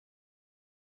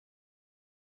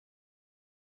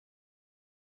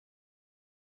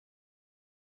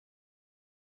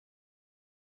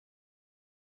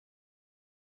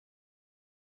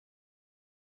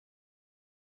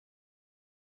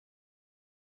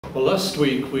Well, last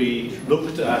week we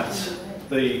looked at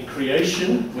the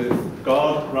creation with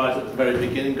God right at the very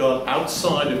beginning, God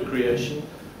outside of creation,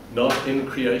 not in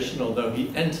creation, although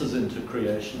he enters into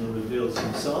creation and reveals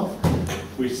himself.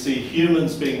 We see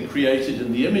humans being created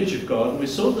in the image of God, and we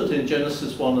saw that in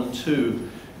Genesis 1 and 2,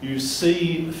 you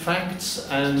see facts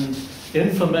and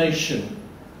information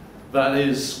that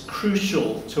is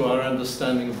crucial to our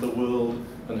understanding of the world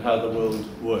and how the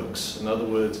world works. In other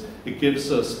words, it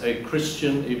gives us a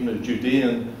Christian, even a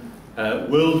Judean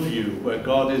worldview where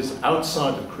God is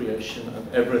outside of creation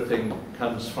and everything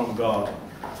comes from God.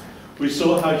 We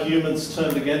saw how humans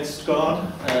turned against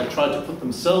God, tried to put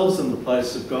themselves in the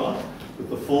place of God with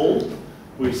the fall.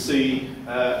 We see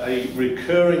a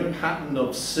recurring pattern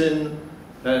of sin,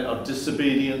 of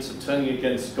disobedience, of turning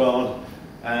against God,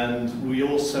 and we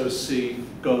also see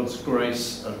God's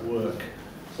grace at work.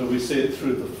 So we see it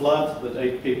through the flood, that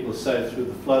 8 people are saved through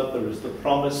the flood. There is the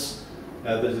promise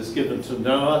that is given to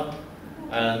Noah,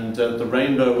 and the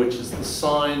rainbow, which is the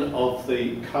sign of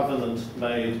the covenant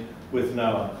made with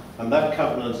Noah. And that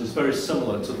covenant is very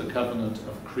similar to the covenant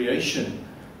of creation,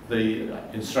 the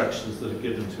instructions that are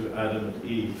given to Adam and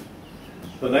Eve.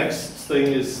 The next thing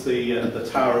is the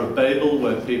Tower of Babel,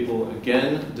 where people,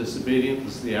 again, disobedient.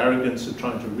 This is the arrogance of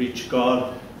trying to reach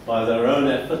God by their own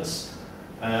efforts.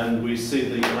 And we see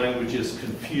the languages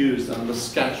confused and the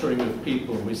scattering of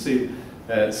people. We see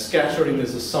scattering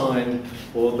is a sign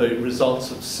or the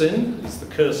results of sin, is the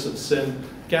curse of sin.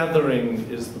 Gathering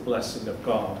is the blessing of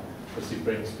God as he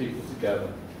brings people together.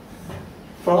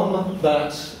 From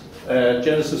that,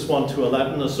 Genesis 1 to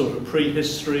 11, a sort of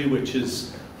prehistory, which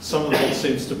is some of it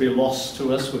seems to be lost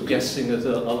to us. We're guessing at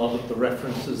a lot of the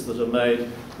references that are made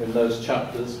in those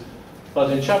chapters. But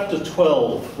in chapter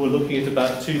 12, we're looking at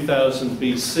about 2000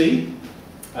 BC,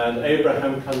 and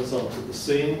Abraham comes onto the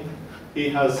scene. He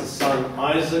has the son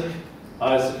Isaac.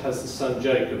 Isaac has the son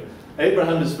Jacob.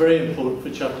 Abraham is very important for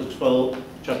chapters 12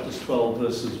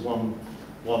 verses 1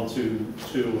 to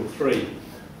 2 or 3,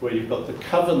 where you've got the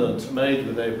covenant made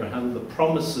with Abraham, the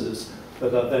promises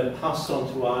that are then passed on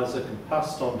to Isaac and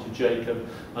passed on to Jacob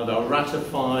and are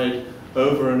ratified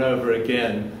over and over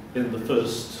again in the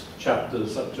first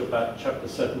chapters up to about chapter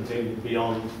 17 and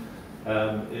beyond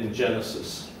in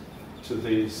Genesis to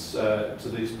these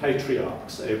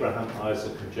patriarchs, Abraham,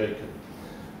 Isaac and Jacob.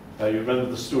 You remember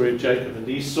the story of Jacob and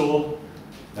Esau.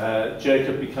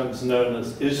 Jacob becomes known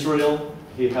as Israel.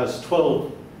 He has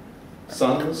 12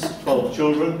 sons, 12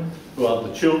 children, who are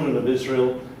the children of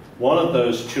Israel. One of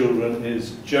those children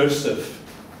is Joseph,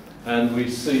 and we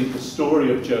see the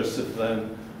story of Joseph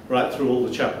then right through all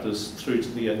the chapters through to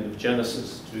the end of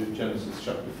Genesis, to Genesis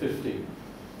chapter 50.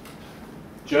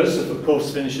 Joseph, of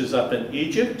course, finishes up in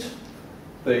Egypt.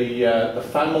 The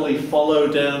family follow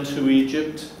down to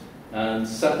Egypt and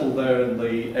settle there in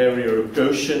the area of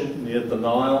Goshen near the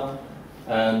Nile,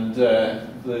 and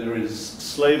there is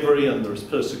slavery and there is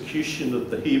persecution of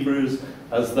the Hebrews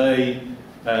as they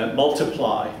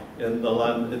multiply in the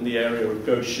land, in the area of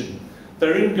Goshen.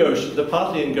 They're in Goshen, they're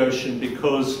partly in Goshen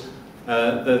because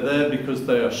they're there because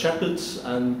they are shepherds,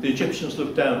 and the Egyptians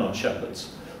looked down on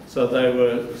shepherds. So they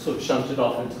were sort of shunted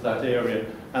off into that area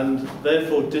and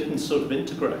therefore didn't sort of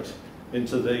integrate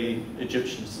into the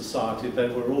Egyptian society. They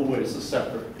were always a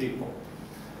separate people.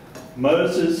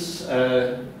 Moses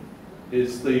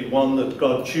is the one that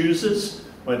God chooses.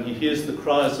 When he hears the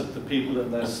cries of the people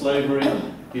in their slavery,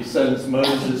 he sends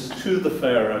Moses to the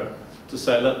Pharaoh to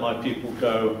say, let my people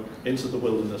go into the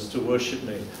wilderness to worship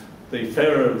me. The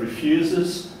Pharaoh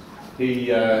refuses. He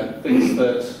thinks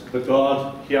that the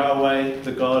God, Yahweh,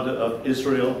 the God of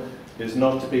Israel, is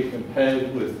not to be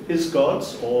compared with his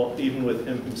gods or even with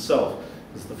him himself,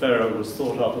 as the Pharaoh was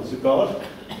thought of as a god.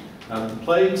 And the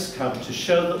plagues come to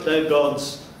show that their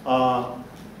gods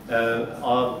cannot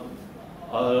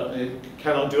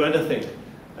do anything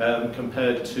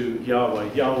compared to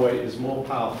Yahweh. Yahweh is more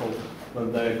powerful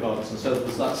than their gods. And so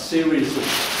there's that series of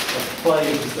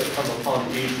plagues that come upon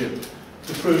Egypt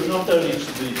to prove not only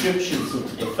to the Egyptians and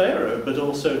to the Pharaoh, but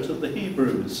also to the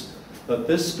Hebrews, that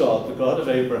this God, the God of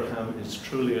Abraham, is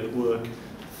truly at work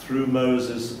through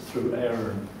Moses, through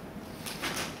Aaron.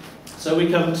 So we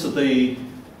come to the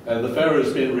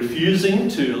Pharaoh's been refusing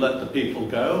to let the people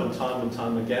go, and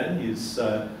time again he's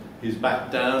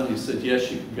backed down. He said,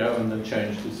 yes, you can go, and then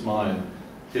changed his mind.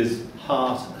 His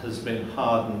heart has been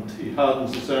hardened. He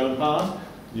hardens his own heart.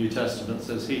 The New Testament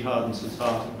says he hardens his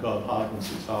heart and God hardens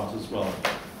his heart as well.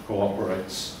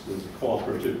 Cooperates. There's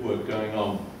cooperative work going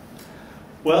on.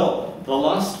 Well, the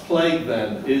last plague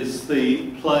then is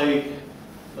the plague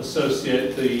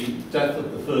associated the death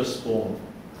of the firstborn.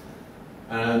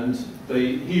 And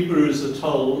the Hebrews are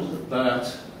told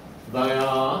that they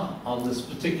are, on this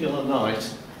particular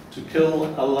night, to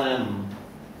kill a lamb.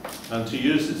 And to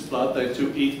use its blood, they're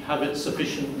to have it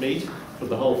sufficient meat for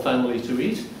the whole family to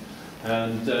eat.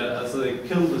 And as they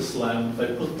kill this lamb, they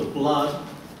put the blood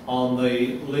on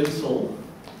the lintel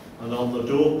and on the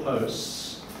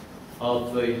doorposts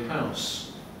of the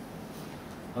house.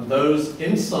 And those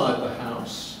inside the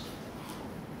house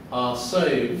are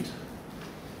saved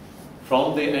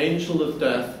from the angel of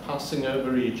death passing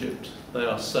over Egypt. They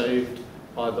are saved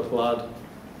by the blood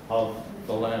of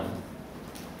the Lamb.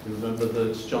 You remember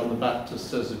that John the Baptist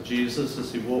says of Jesus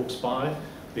as he walks by,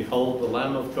 "Behold the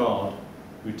Lamb of God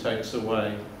who takes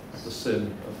away the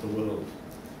sin of the world."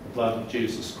 The blood of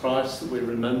Jesus Christ that we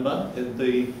remember in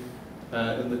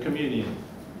the communion,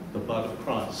 the blood of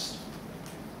Christ.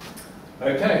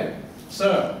 Okay,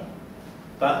 so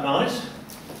that night,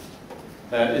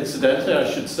 incidentally, I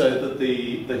should say that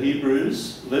the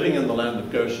Hebrews living in the land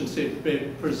of Goshen seem to be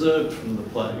preserved from the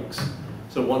plagues.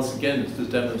 So once again, it's a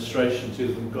demonstration to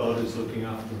them God is looking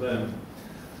after them.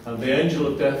 And the angel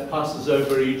of death passes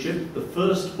over Egypt. The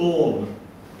firstborn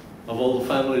of all the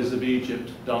families of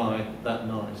Egypt die that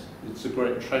night. It's a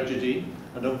great tragedy,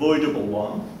 an avoidable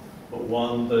one, but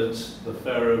one that the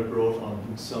Pharaoh brought on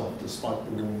himself despite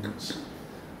the warnings.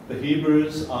 The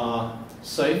Hebrews are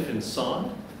safe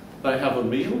inside. They have a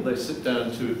meal. They sit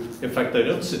down to, in fact, they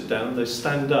don't sit down, they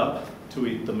stand up to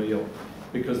eat the meal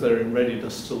because they're in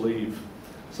readiness to leave.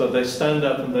 So they stand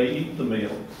up and they eat the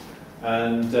meal.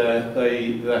 And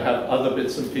they have other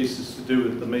bits and pieces to do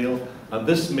with the meal. And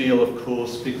this meal, of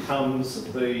course, becomes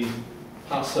the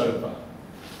Passover.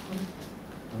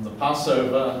 And the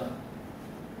Passover,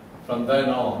 from then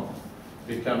on,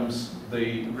 becomes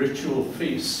the ritual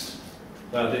feast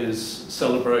that is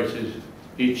celebrated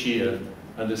each year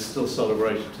and is still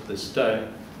celebrated to this day.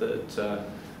 That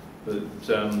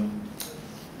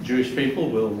Jewish people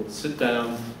will sit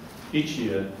down each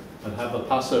year and have a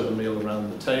Passover meal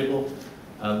around the table,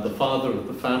 and the father of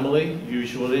the family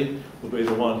usually will be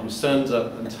the one who stands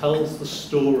up and tells this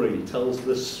story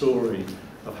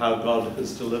of how God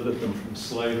has delivered them from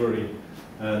slavery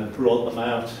and brought them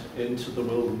out into the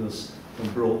wilderness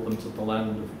and brought them to the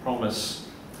land of promise.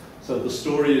 So the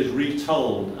story is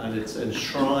retold and it's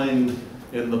enshrined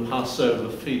in the Passover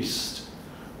feast,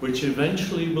 which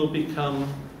eventually will become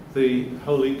the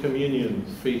Holy Communion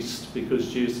feast,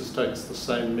 because Jesus takes the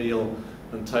same meal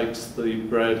and takes the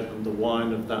bread and the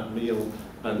wine of that meal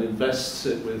and invests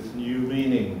it with new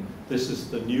meaning. This is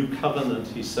the new covenant,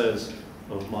 he says,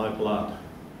 of my blood,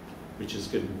 which is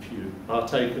given for you.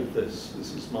 Partake of this.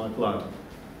 This is my blood.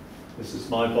 This is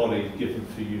my body given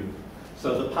for you.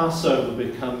 So the Passover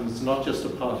becomes not just a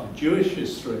part of Jewish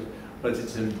history, but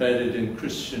it's embedded in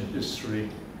Christian history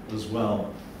as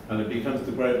well. And it becomes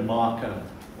the great marker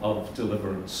of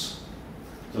deliverance.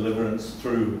 Deliverance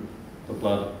through the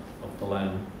blood of the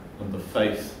Lamb and the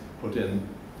faith put in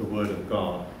the Word of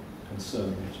God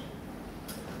concerning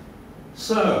it.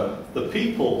 So the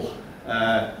people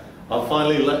are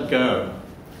finally let go.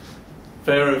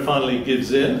 Pharaoh finally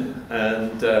gives in,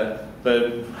 and they're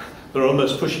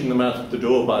almost pushing them out of the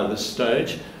door by this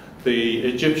stage. The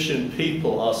Egyptian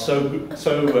people are so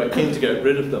keen to get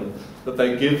rid of them that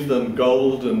they give them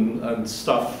gold and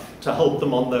stuff to help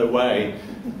them on their way.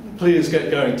 Please get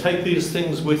going. Take these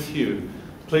things with you.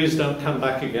 Please don't come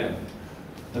back again.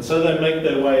 And so they make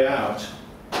their way out.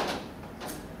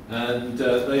 And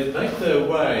they make their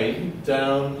way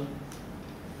down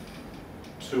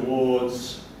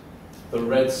towards the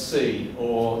Red Sea,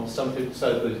 or some people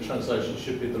say the translation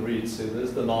should be the Reed Sea.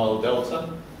 There's the Nile Delta.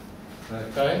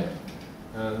 Okay?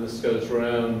 And this goes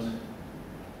around.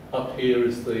 Up here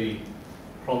is the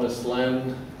Promised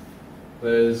Land.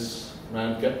 There's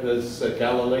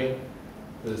Galilee.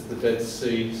 There's the Dead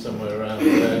Sea somewhere around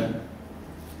there.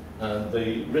 And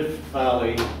the Rift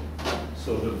Valley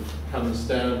sort of comes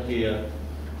down here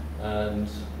and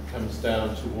comes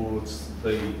down towards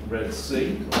the Red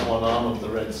Sea, one arm of the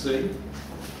Red Sea.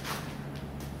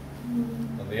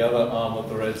 And the other arm of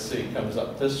the Red Sea comes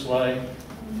up this way,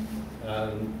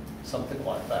 and something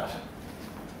like that.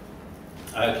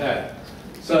 Okay,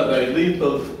 so they leave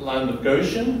the land of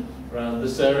Goshen around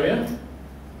this area,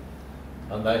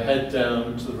 and they head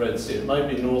down to the Red Sea. It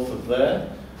may be north of there.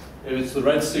 If it's the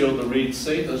Red Sea or the Reed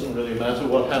Sea, it doesn't really matter.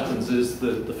 What happens is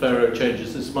that the Pharaoh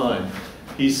changes his mind.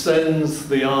 He sends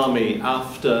the army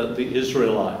after the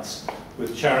Israelites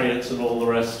with chariots and all the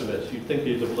rest of it. You'd think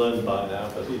he'd have learned by now,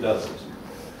 but he doesn't.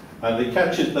 And they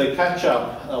catch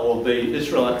up, or the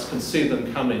Israelites can see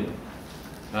them coming.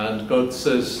 And God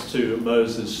says to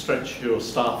Moses, stretch your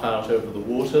staff out over the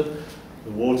water.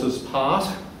 The waters part.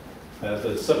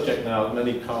 The subject now of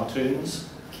many cartoons.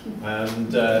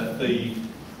 And the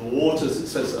waters, it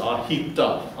says, are heaped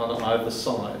up on either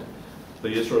side.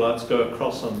 The Israelites go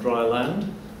across on dry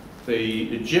land.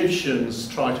 The Egyptians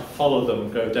try to follow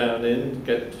them, go down in,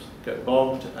 get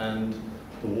bogged, and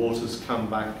the waters come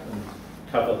back and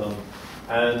cover them,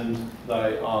 and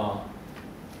they are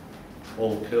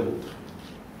all killed.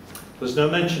 There's no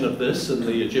mention of this in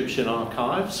the Egyptian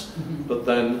archives, but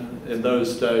then in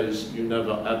those days you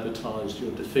never advertised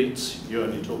your defeats, you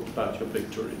only talked about your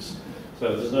victories.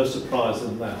 So there's no surprise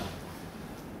in that.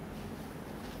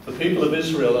 The people of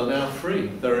Israel are now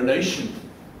free. They're a nation.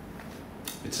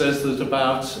 It says in the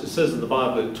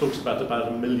Bible, it talks about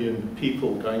 1 million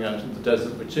people going out in the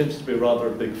desert, which seems to be rather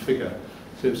a big figure,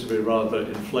 seems to be rather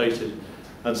inflated.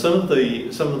 And some of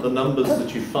the numbers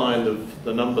that you find of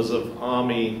the numbers of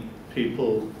army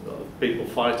people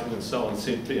fighting and so on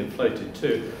seem to be inflated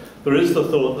too. There is the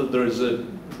thought that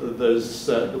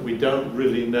that we don't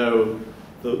really know.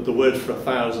 The word for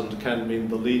 1,000 can mean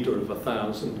the leader of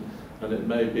 1,000, and it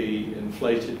may be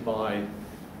inflated by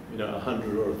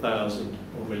 100 or 1,000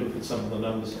 when we look at some of the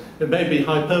numbers. It may be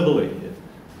hyperbole.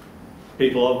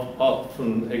 People have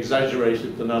often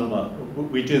exaggerated the number.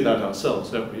 We do that ourselves,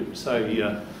 don't we? We say,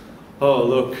 oh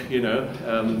look,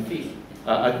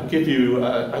 I can give you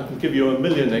 1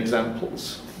 million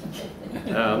examples.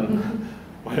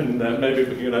 When maybe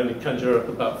we can only conjure up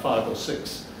about 5 or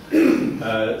 6.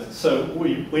 So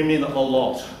we mean a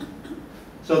lot.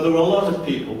 So there were a lot of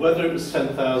people, whether it was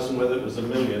 10,000, whether it was 1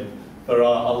 million, there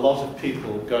are a lot of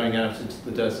people going out into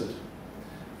the desert.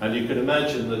 And you can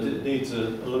imagine that it needs a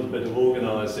little bit of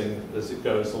organising as it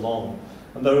goes along.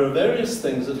 And there are various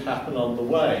things that happen on the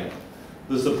way.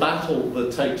 There's a battle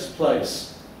that takes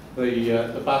place,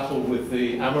 the battle with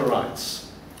the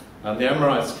Amorites. And the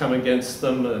Amorites come against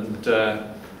them, and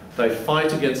they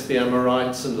fight against the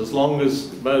Amorites, and as long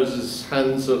as Moses'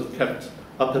 hands are kept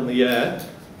up in the air,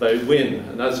 they win.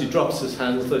 And as he drops his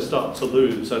hands, they start to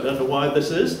lose. I don't know why this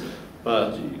is,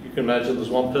 but you can imagine there's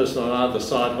one person on either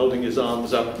side holding his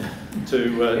arms up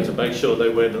to make sure they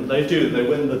win. And they do. They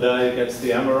win the day against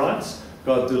the Amorites.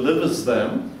 God delivers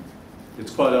them.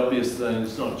 It's quite obvious then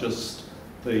it's not just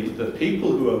the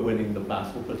people who are winning the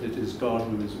battle, but it is God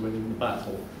who is winning the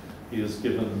battle. He has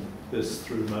given this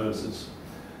through Moses.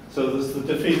 So there's the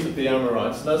defeat of the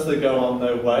Amorites. And as they go on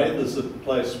their way, there's a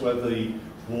place where the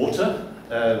water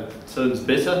turns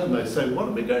bitter, and they say, what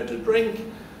are we going to drink?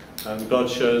 And God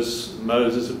shows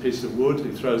Moses a piece of wood.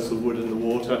 He throws the wood in the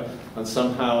water, and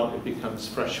somehow it becomes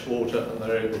fresh water, and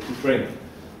they're able to drink.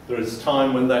 There is a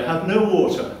time when they have no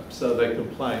water, so they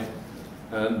complain.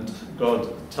 And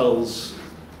God tells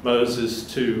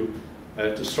Moses to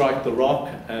strike the rock,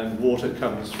 and water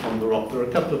comes from the rock. There are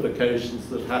a couple of occasions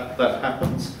that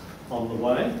happens on the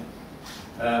way.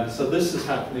 So this is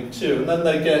happening too. And then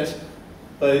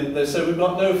they say, we've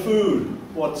got no food.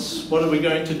 What are we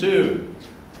going to do?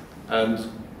 And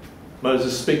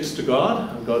Moses speaks to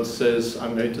God, and God says,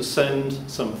 I'm going to send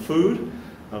some food.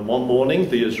 And one morning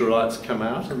the Israelites come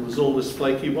out, and there's all this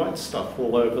flaky white stuff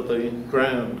all over the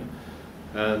ground.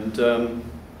 And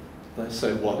they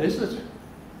say, what is it?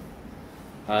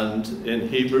 And in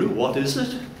Hebrew, what is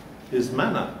it? Is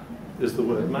manna, is the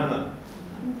word manna.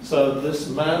 So this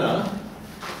manna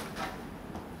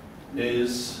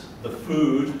is the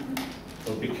food,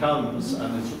 or becomes,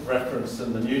 and is referenced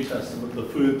in the New Testament, the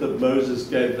food that Moses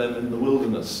gave them in the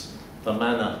wilderness, the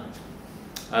manna.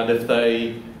 And if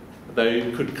they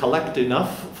could collect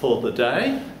enough for the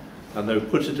day, and they would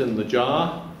put it in the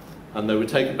jar, and they would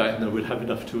take it back, and they would have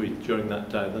enough to eat during that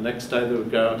day. The next day they would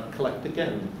go out and collect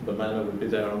again. The manna would be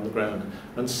there on the ground,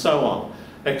 and so on.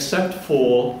 Except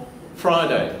for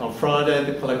Friday. On Friday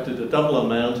they collected a double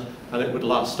amount, and it would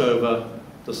last over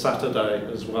the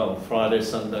Saturday as well. Friday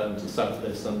sundown to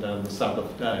Saturday sundown, the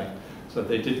Sabbath day. So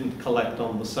they didn't collect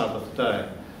on the Sabbath day.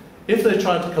 If they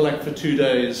tried to collect for 2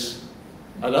 days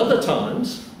at other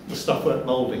times, the stuff went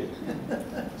mouldy.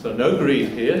 So no greed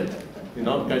here. You're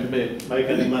not going to make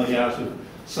any money out of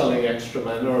selling extra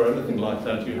manna or anything like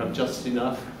that. You have just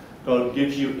enough. God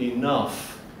gives you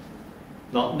enough,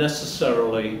 not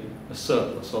necessarily a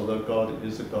surplus, although God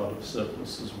is a God of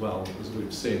surplus as well, as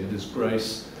we've seen. His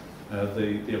grace,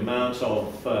 the amount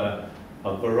of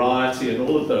variety and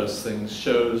all of those things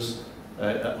shows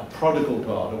a prodigal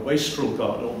God, a wastrel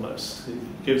God almost. He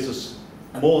gives us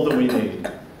more than we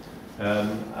need.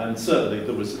 And certainly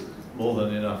there was more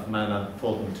than enough manna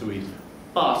for them to eat.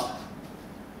 But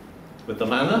with the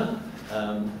manna,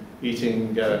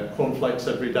 eating cornflakes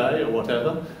every day or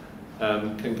whatever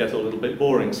can get a little bit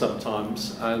boring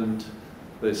sometimes. And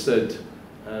they said,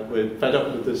 we're fed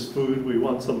up with this food, we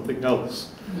want something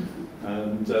else.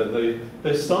 And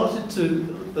they started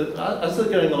to, as they're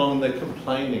going along, they're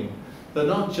complaining. They're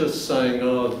not just saying,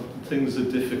 oh, things are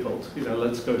difficult, you know,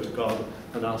 let's go to God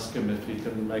and ask him if he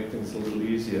can make things a little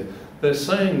easier. They're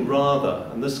saying rather,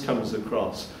 and this comes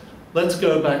across, let's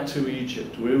go back to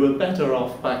Egypt. We were better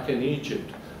off back in Egypt.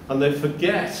 And they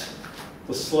forget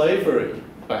the slavery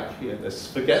back here. They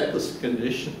forget the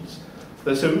conditions.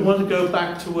 They say, we want to go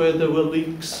back to where there were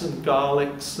leeks and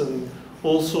garlics and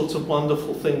all sorts of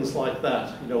wonderful things like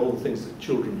that. You know, all the things that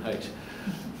children hate.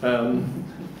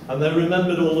 And they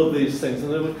remembered all of these things,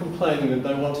 and they were complaining, and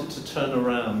they wanted to turn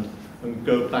around and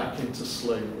go back into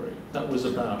slavery. That was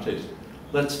about it.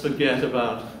 Let's forget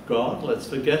about God. Let's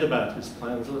forget about his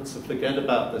plans. Let's forget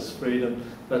about this freedom.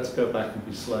 Let's go back and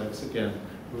be slaves again.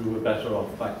 We were better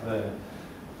off back there.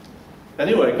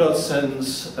 Anyway, God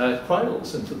sends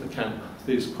quails into the camp.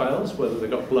 These quails, whether they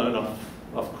got blown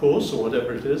off course or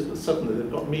whatever it is, but suddenly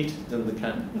they've got meat in the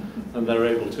camp, and they're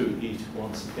able to eat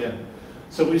once again.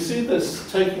 So we see this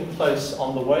taking place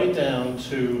on the way down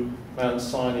to Mount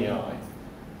Sinai.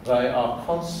 They are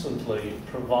constantly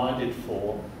provided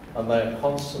for, and they are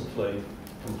constantly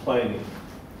complaining.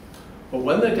 But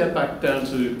when they get back down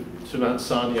to Mount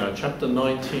Sinai, chapter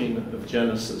 19 of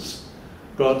Genesis,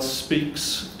 God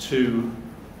speaks to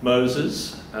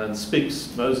Moses, and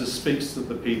Moses speaks to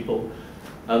the people,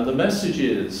 and the message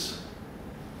is,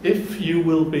 if you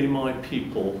will be my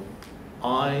people,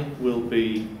 I will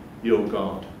be your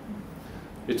God.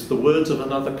 It's the words of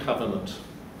another covenant.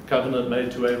 Covenant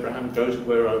made to Abraham, go to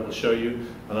where I will show you,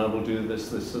 and I will do this,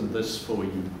 this, and this for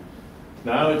you.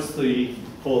 Now it's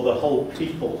for the whole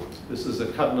people. This is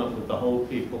a covenant with the whole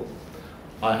people.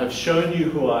 I have shown you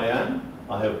who I am.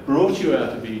 I have brought you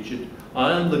out of Egypt.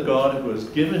 I am the God who has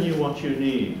given you what you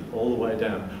need all the way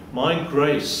down. My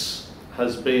grace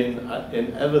has been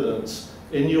in evidence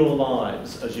in your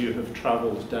lives as you have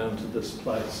traveled down to this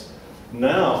place.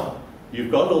 Now,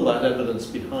 you've got all that evidence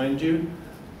behind you.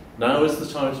 Now is the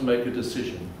time to make a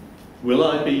decision. Will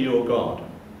I be your God?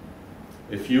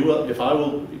 If you will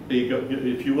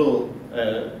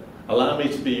allow me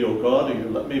to be your God, or you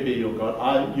let me be your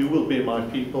God, you will be my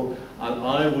people, and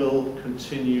I will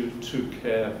continue to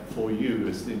care for you,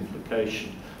 is the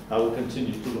implication. I will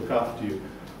continue to look after you.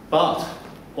 But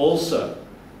also,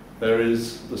 there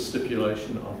is the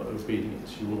stipulation of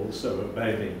obedience. You will also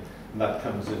obey me. And that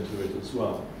comes into it as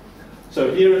well.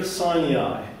 So here at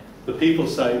Sinai, the people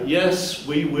say, yes,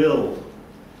 we will.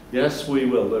 Yes, we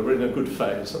will. They were in a good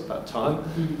phase at that time.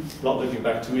 Not looking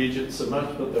back to Egypt so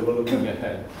much, but they were looking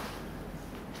ahead.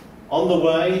 On the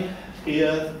way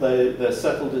here, they're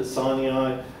settled at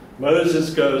Sinai.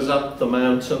 Moses goes up the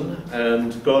mountain,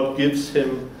 and God gives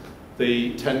him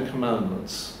the 10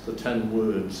 Commandments, the 10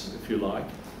 words, if you like.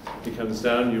 He comes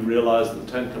down, you realize that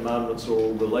the 10 Commandments are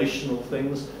all relational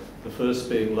things. The first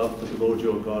being love for the Lord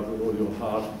your God with all your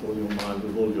heart, with all your mind,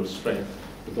 with all your strength,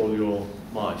 with all your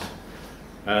might.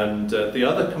 And the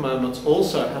other commandments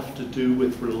also have to do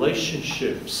with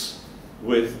relationships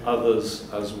with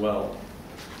others as well.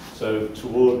 So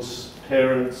towards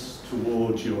parents,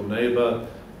 towards your neighbour,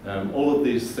 all of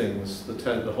these things,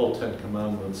 the whole 10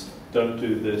 Commandments, don't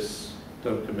do this,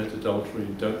 don't commit adultery,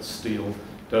 don't steal,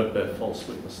 don't bear false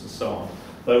witness, and so on.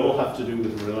 They all have to do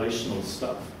with relational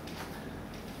stuff.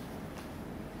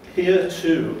 Here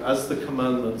too, as the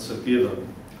commandments are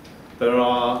given, there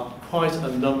are quite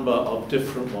a number of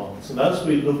different ones. And as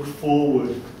we look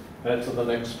forward to the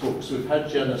next books, we've had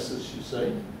Genesis, you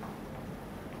see.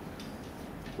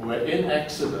 We're in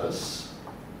Exodus,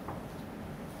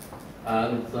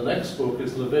 and the next book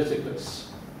is Leviticus,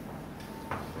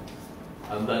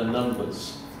 and then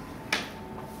Numbers.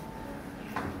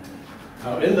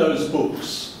 Now in those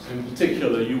books, in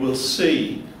particular, you will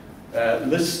see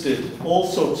listed all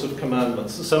sorts of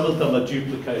commandments. Some of them are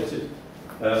duplicated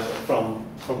from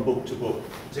book to book,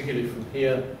 particularly from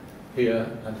here, here,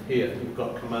 and here. You've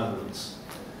got commandments.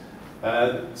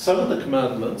 Some of the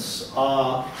commandments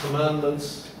are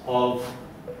commandments of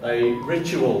a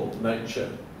ritual nature.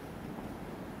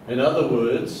 In other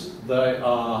words, they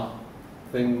are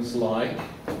things like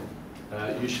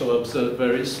you shall observe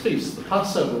various feasts. The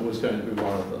Passover was going to be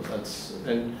one of them. That's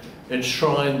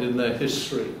enshrined in their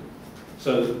history.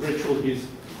 So the ritual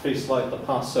feasts like the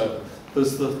Passover.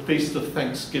 There's the Feast of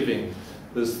Thanksgiving.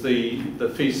 There's the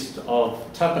Feast of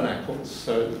Tabernacles.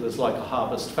 So there's like a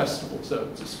harvest festival,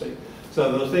 so to speak.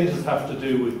 So the things that have to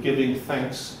do with giving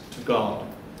thanks to God.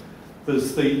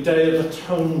 There's the Day of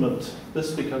Atonement.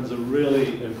 This becomes a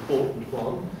really important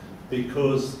one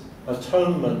because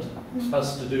atonement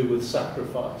has to do with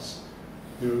sacrifice.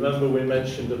 You remember we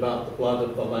mentioned about the blood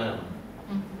of the lamb.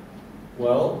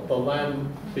 Well, the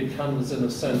lamb becomes, in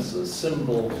a sense, a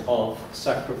symbol of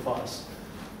sacrifice.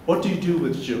 What do you do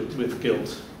with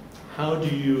guilt? How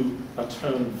do you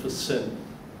atone for sin?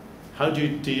 How do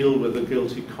you deal with a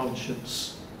guilty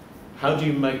conscience? How do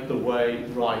you make the way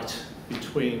right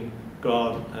between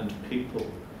God and people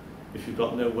if you've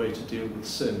got no way to deal with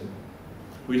sin?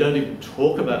 We don't even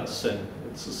talk about sin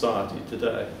in society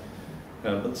today,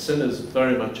 but sin is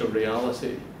very much a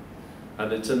reality,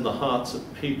 and it's in the hearts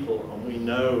of people, and we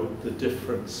know the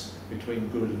difference between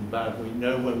good and bad. We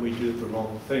know when we do the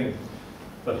wrong thing,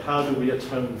 but how do we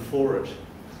atone for it?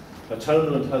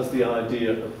 Atonement has the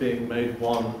idea of being made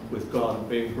one with God and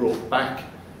being brought back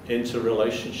into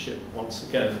relationship once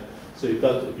again. So you've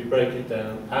got, if you break it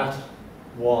down, at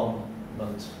one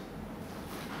moment,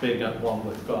 being at one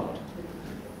with God.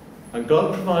 And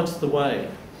God provides the way.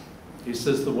 He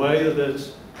says the way that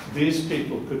these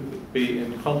people could be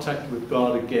in contact with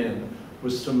God again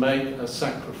was to make a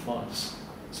sacrifice.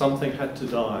 Something had to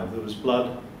die. There was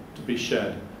blood to be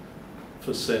shed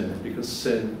for sin, because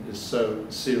sin is so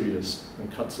serious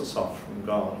and cuts us off from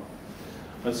God.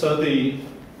 And so the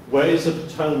ways of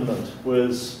atonement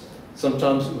was,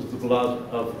 sometimes it was the blood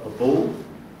of a bull,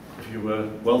 if you were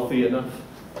wealthy enough,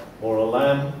 or a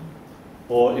lamb,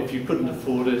 or if you couldn't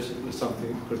afford it, it was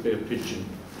something, it could be a pigeon,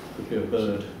 it could be a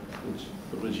bird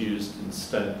that was used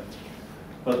instead.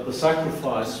 But the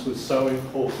sacrifice was so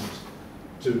important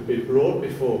to be brought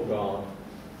before God.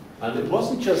 And it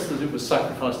wasn't just that it was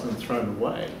sacrificed and thrown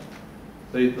away.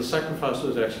 The sacrifice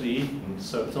was actually eaten,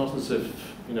 so it's not as if,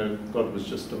 you know, God was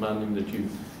just demanding that you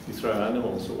throw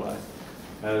animals away.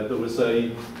 There was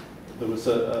a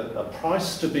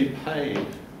price to be paid,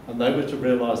 and they were to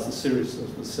realise the seriousness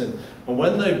of the sin. And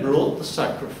when they brought the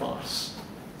sacrifice,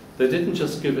 they didn't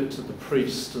just give it to the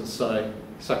priest and say,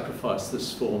 sacrifice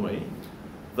this for me.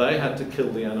 They had to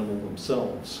kill the animal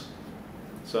themselves.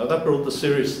 So that brought the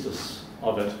seriousness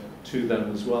of it to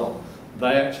them as well.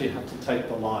 They actually had to take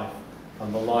the life,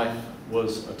 and the life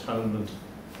was atonement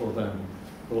for them,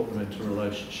 brought them into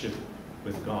relationship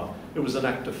with God. It was an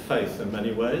act of faith in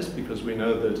many ways, because we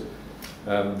know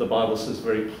that the Bible says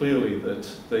very clearly that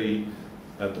the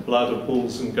blood of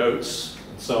bulls and goats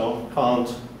and so on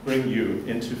can't bring you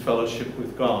into fellowship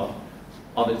with God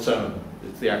on its own.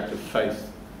 It's the act of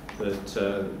faith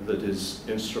that is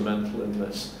instrumental in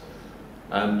this.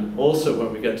 And also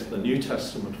when we get to the New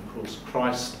Testament, of course,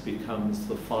 Christ becomes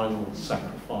the final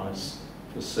sacrifice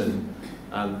for sin.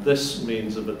 And this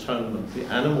means of atonement, the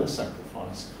animal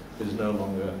sacrifice, is no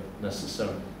longer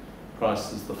necessary.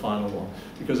 Christ is the final one.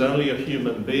 Because only a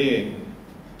human being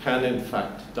can in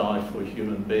fact die for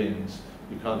human beings.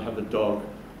 You can't have a dog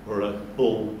or a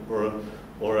bull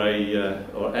or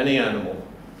any animal.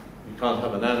 You can't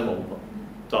have an animal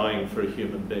dying for a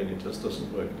human being. It just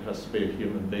doesn't work. It has to be a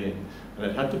human being. And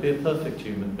it had to be a perfect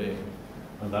human being.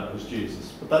 And that was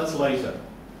Jesus. But that's later.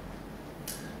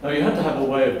 Now you had to have a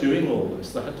way of doing all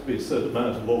this. There had to be a certain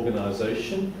amount of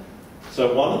organisation.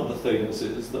 So one of the things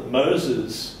is that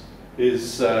Moses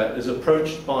is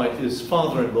approached by his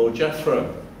father-in-law,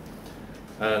 Jethro.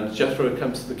 And Jethro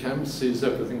comes to the camp, sees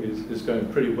everything is going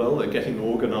pretty well. They're getting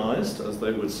organised, as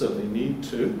they would certainly need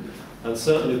to. And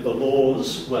certainly the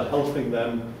laws were helping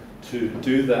them to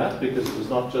do that, because it was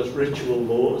not just ritual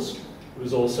laws, it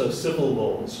was also civil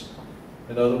laws.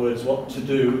 In other words, what to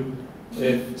do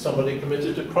if somebody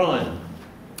committed a crime.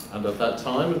 And at that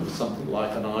time, it was something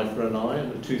like an eye for an eye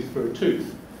and a tooth for a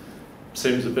tooth.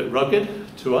 Seems a bit rugged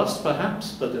to us,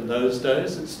 perhaps, but in those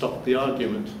days it stopped the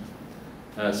argument.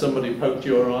 Somebody poked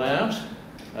your eye out.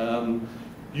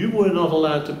 You were not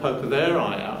allowed to poke their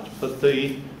eye out, but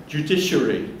the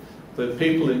judiciary, the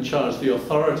people in charge, the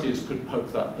authorities could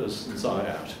poke that person's eye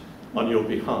out on your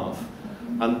behalf.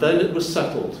 And then it was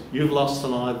settled. You've lost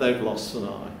an eye, they've lost an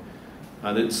eye.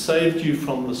 And it saved you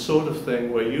from the sort of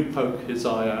thing where you poke his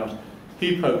eye out,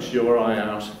 he pokes your eye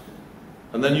out,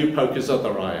 and then you poke his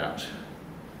other eye out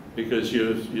because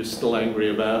you're still angry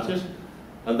about it.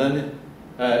 And then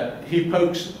he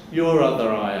pokes your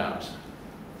other eye out.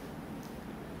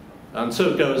 And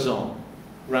so it goes on,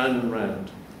 round and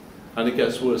round. And it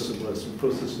gets worse and worse. Of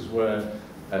course, this is where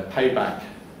payback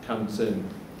comes in.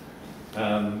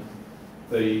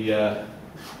 The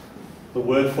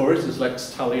word for it is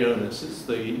lex talionis. It's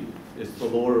the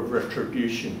law of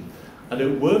retribution. And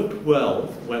it worked well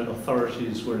when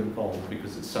authorities were involved,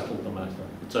 because it settled the matter.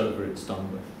 It's over, it's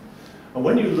done with. And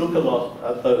when you look a lot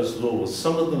at those laws,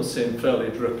 some of them seem fairly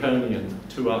draconian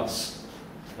to us,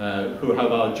 who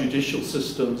have our judicial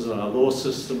systems and our law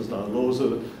systems and our laws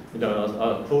of,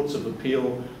 our courts of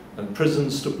appeal and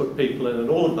prisons to put people in and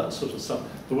all of that sort of stuff.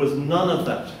 There was none of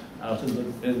that out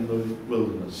in the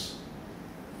wilderness.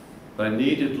 They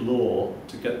needed law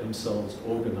to get themselves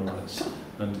organised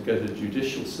and to get a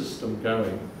judicial system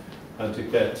going and to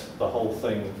get the whole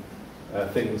thing,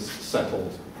 things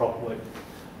settled properly.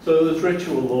 So there was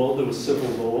ritual law, there was civil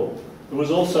law, there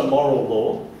was also moral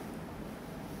law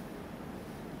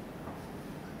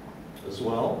as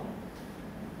well.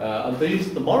 And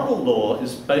the moral law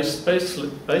is based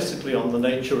basically on the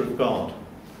nature of God.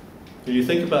 When you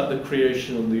think about the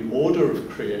creation and the order of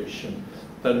creation,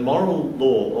 then moral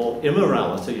law, or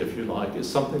immorality if you like, is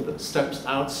something that steps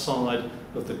outside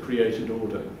of the created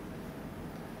order.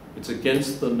 It's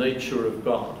against the nature of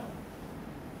God.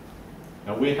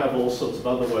 Now we have all sorts of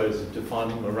other ways of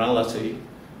defining morality,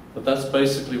 but that's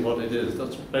basically what it is.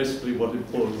 That's basically what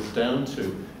it boils down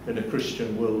to in a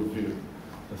Christian worldview.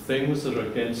 The things that are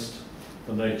against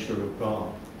the nature of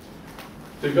God.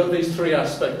 So you've got these three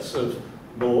aspects of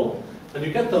law, and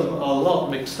you get them a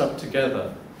lot mixed up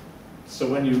together. So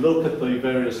when you look at the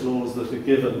various laws that are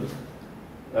given,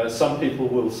 some people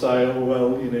will say, oh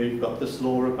well, you know, you've got this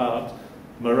law about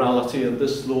morality and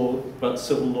this law about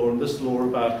civil law and this law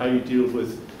about how you deal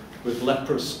with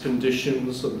leprous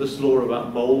conditions and this law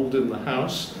about mould in the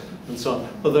house and so on.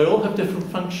 But they all have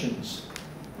different functions.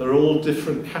 They're all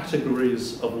different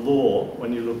categories of law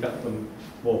when you look at them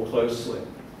more closely.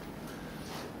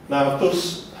 Now, of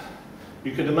course,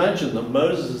 you can imagine that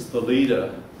Moses, the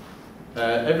leader,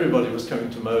 everybody was coming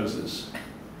to Moses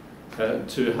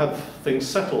to have things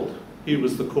settled. He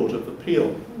was the court of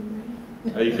appeal.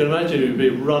 You can imagine he would be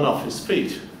run off his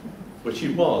feet, which he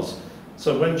was.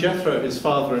 So when Jethro, his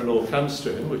father-in-law, comes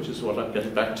to him, which is what I'm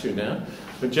getting back to now,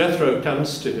 when Jethro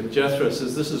comes to him, Jethro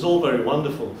says, this is all very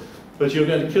wonderful, but you're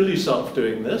going to kill yourself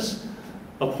doing this.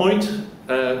 Appoint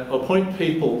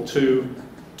people to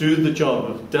do the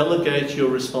job, delegate your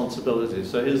responsibility.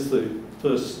 So here's the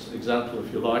first example,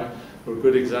 if you like, or a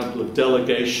good example of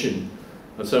delegation.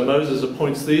 And so Moses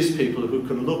appoints these people who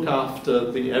can look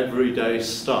after the everyday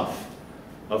stuff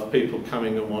of people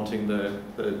coming and wanting their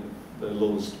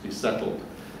laws to be settled.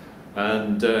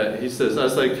 And he says,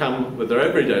 as they come with their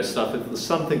everyday stuff, if there's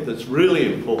something that's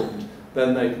really important,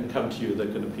 then they can come to you, they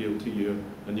can appeal to you,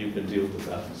 and you can deal with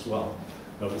that as well,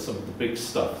 over some of the big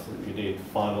stuff that you need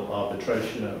final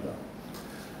arbitration over.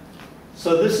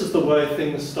 So this is the way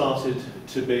things started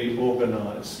to be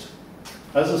organised.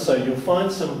 As I say, you'll find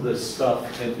some of this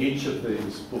stuff in each of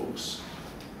these books.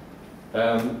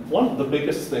 One of the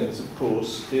biggest things, of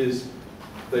course, is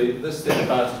this thing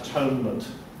about atonement.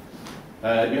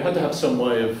 You had to have some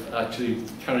way of actually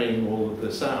carrying all of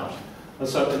this out. And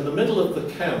so in the middle of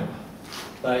the camp,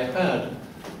 they had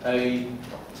a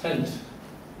tent.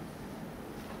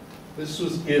 This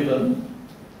was given,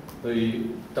 the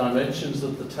dimensions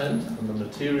of the tent and the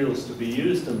materials to be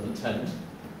used in the tent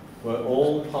were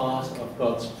all part of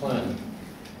God's plan.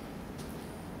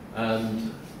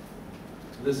 And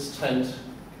this tent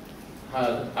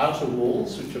had outer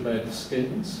walls which are made of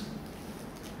skins,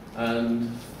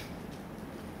 and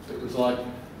it was like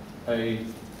a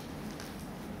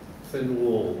thin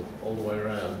wall all the way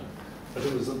around, but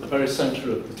it was at the very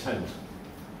centre of the tent.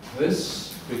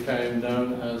 This became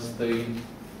known as the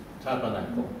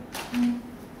tabernacle.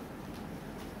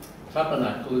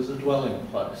 Tabernacle is a dwelling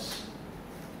place.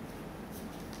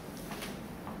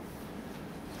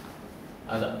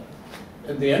 And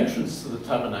in the entrance to the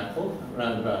tabernacle,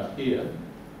 around about here,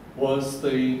 was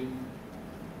the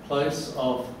place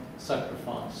of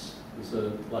sacrifice. It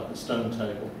was like a stone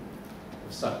table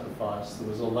of sacrifice. There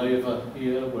was a laver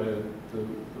here where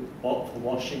for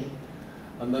washing,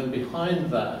 and then behind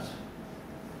that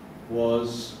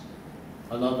was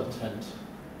another tent,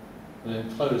 an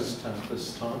enclosed tent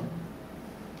this time.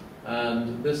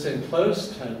 And this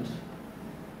enclosed tent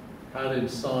had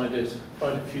inside it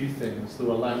quite a few things. There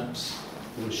were lamps,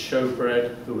 there was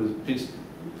showbread, there was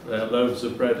loaves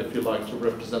of bread, if you like, to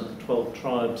represent the 12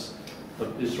 tribes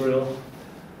of Israel.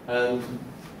 And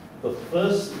the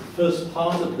first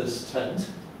part of this tent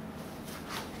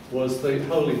was the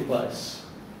holy place.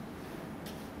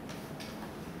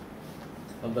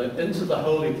 And then into the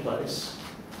holy place,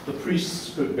 the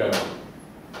priests could go.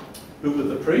 Who were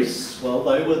the priests? Well,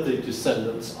 they were the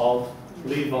descendants of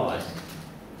Levi.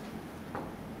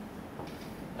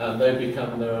 And they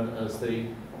become known as the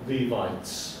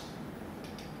Levites.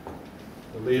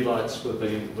 The Levites were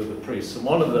the priests, and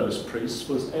one of those priests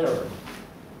was Aaron.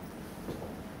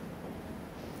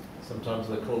 Sometimes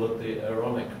they call it the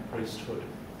Aaronic priesthood.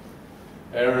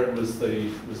 Aaron was the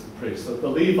priest. So the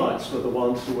Levites were the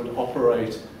ones who would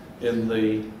operate in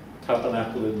the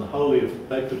tabernacle in the Holy of.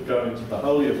 They could go into the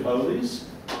Holy of Holies,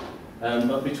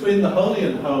 but between the Holy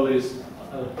and Holies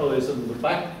and the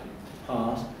back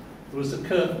part, there was a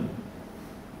curtain.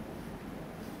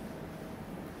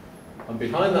 And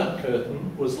behind that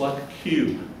curtain was like a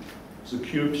cube. It was a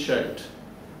cube-shaped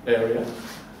area.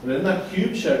 And in that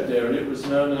cube-shaped area, it was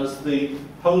known as the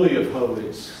Holy of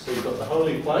Holies. So you've got the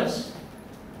holy place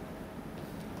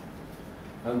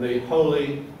and the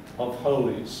Holy of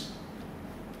Holies,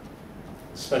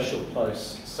 a special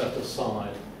place set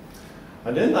aside.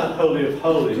 And in that Holy of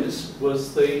Holies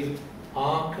was the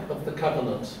Ark of the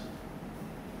Covenant.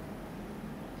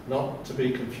 Not to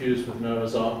be confused with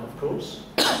Noah's Ark, of course.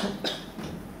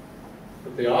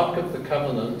 But the Ark of the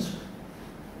Covenant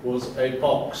was a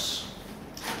box.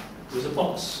 It was a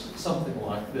box something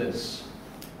like this.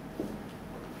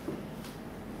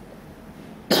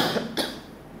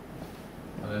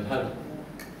 And it had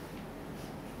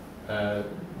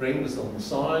rings on the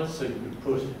side so you could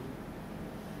put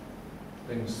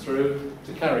things through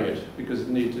to carry it, because it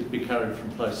needed to be carried from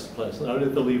place to place. And only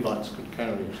the Levites could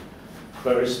carry it.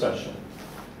 Very special.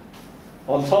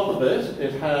 On top of it,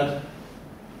 it had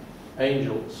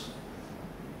angels.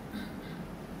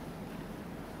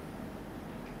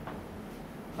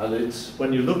 And it's,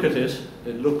 when you look at it,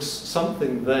 it looks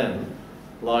something then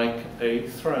like a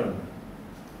throne.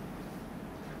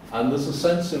 And there's a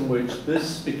sense in which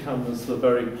this becomes the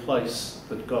very place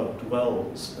that God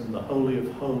dwells, in the Holy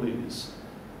of Holies,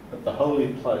 at the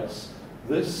holy place.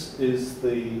 This is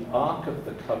the Ark of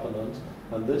the Covenant,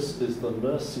 and this is the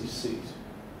mercy seat,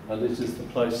 and it is the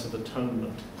place of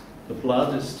atonement. The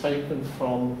blood is taken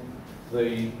from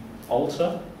the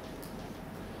altar.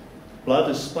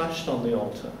 Blood is splashed on the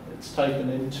altar. It's taken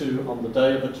into, on the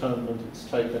Day of Atonement, it's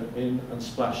taken in and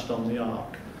splashed on the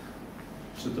ark.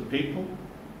 To the people,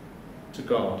 to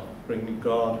God, bringing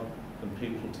God and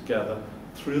people together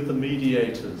through the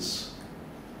mediators,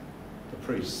 the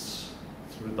priests,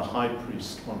 through the high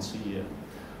priest once a year.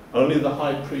 Only the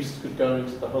high priest could go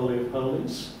into the Holy of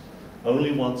Holies,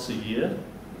 only once a year.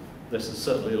 This is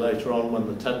certainly later on when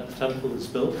the temple is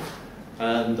built.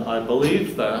 And I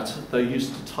believe that they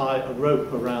used to tie a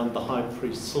rope around the high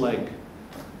priest's leg.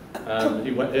 And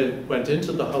he went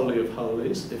into the Holy of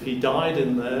Holies. If he died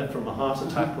in there from a heart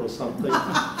attack or something,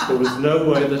 there was no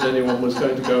way that anyone was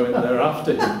going to go in there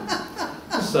after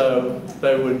him. So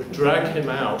they would drag him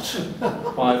out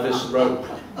by this rope.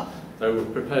 They were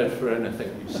prepared for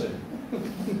anything, you see.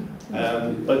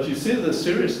 But you see the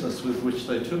seriousness with which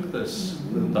they took this,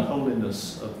 the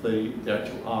holiness of the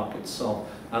actual ark itself,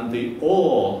 and the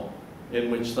awe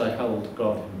in which they held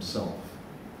God himself.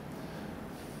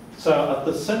 So at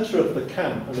the centre of the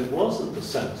camp, and it was at the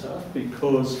centre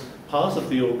because part of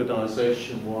the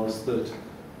organisation was that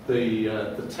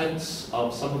the tents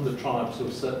of some of the tribes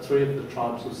were set, 3 of the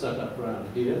tribes were set up around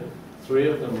here, 3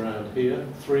 of them around here,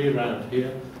 3 around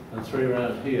here, and 3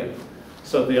 around here.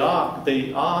 So the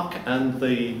ark and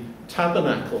the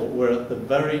tabernacle were at the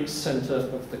very centre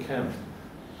of the camp.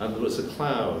 And there was a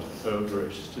cloud over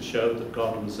it to show that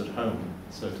God was at home,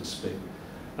 so to speak.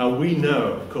 Now we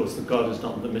know, of course, that God is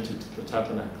not limited to the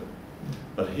tabernacle.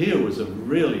 But here was a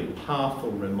really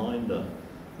powerful reminder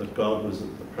that God was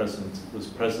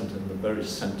present in the very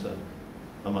centre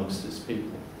amongst his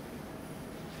people.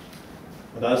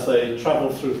 And as they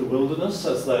travelled through the wilderness,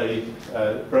 as they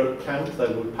broke camp,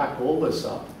 they would pack all this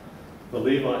up. The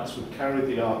Levites would carry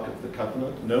the Ark of the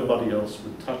Covenant. Nobody else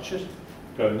would touch it,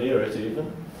 go near it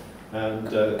even. And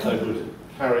they would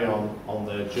carry on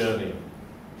their journey.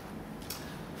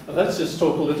 And let's just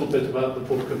talk a little bit about the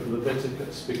book of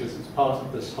Leviticus, because it's part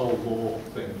of this whole law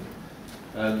thing.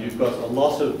 And you've got a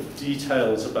lot of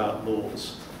details about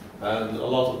laws. And a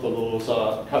lot of the laws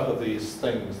cover these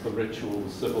things, the ritual,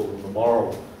 civil, and the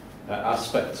moral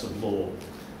aspects of law.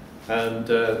 And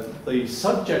the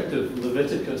subject of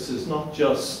Leviticus is not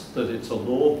just that it's a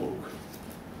law book,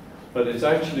 but it's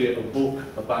actually a book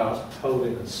about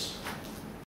holiness.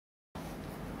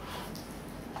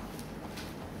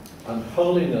 And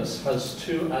holiness has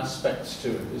 2 aspects to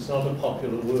it. It's not a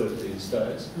popular word these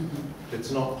days.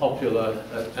 It's not popular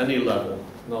at any level,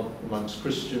 not amongst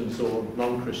Christians or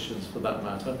non-Christians for that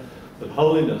matter. But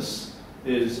holiness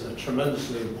is a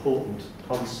tremendously important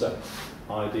concept,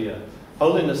 idea.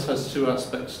 Holiness has 2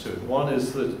 aspects to it. One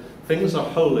is that things are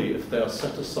holy if they are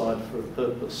set aside for a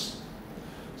purpose.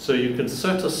 So you can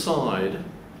set aside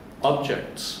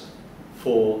objects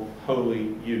for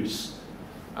holy use.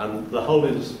 And the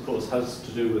holiness, of course, has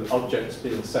to do with objects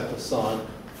being set aside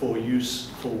for use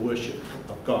for worship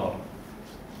of God.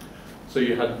 So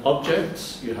you had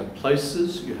objects, you had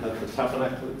places, you had the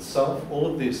tabernacle itself, all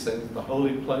of these things, the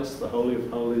holy place, the Holy of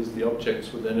Holies, the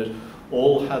objects within it,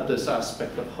 all had this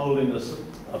aspect of holiness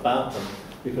about them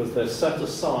because they're set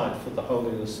aside for the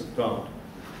holiness of God.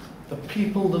 The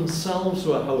people themselves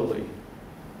were holy.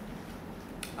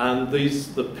 And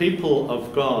the people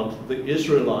of God, the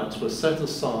Israelites, were set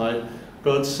aside.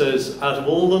 God says, out of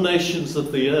all the nations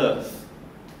of the earth,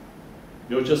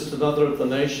 you're just another of the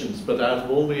nations, but out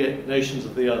of all the nations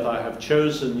of the earth, I have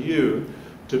chosen you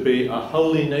to be a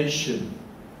holy nation,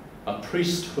 a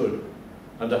priesthood,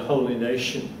 and a holy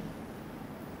nation.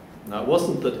 Now, it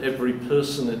wasn't that every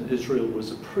person in Israel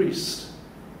was a priest,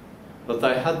 but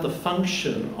they had the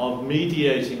function of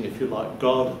mediating, if you like,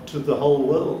 God to the whole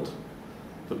world.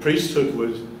 The priesthood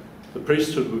would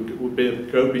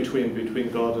go between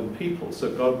God and people.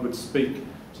 So God would speak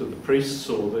to the priests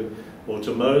or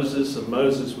to Moses, and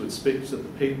Moses would speak to the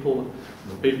people,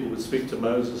 and the people would speak to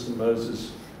Moses, and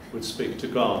Moses would speak to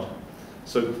God.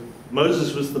 So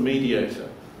Moses was the mediator.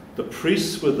 The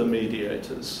priests were the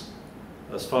mediators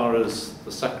as far as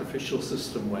the sacrificial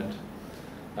system went.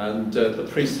 And the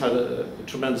priests had a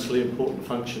tremendously important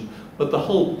function. But the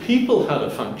whole people had a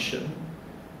function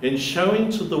in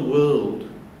showing to the world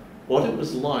what it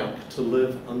was like to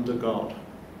live under God.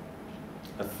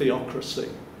 A theocracy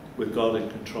with God in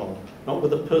control. Not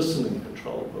with a person in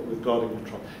control, but with God in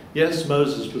control. Yes,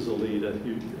 Moses was a leader.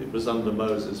 It was under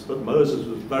Moses. But Moses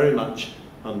was very much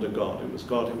under God. It was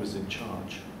God who was in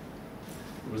charge.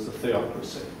 It was a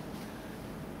theocracy.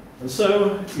 And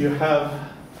so you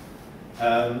have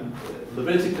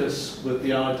Leviticus with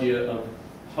the idea of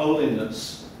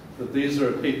holiness, that these are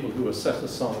a people who are set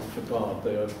aside for God.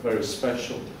 They are very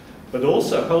special. But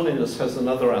also holiness has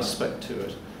another aspect to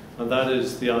it, and that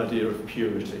is the idea of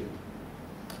purity.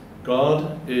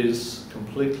 God is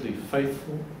completely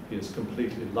faithful, he is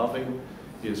completely loving,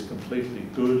 he is completely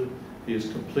good, he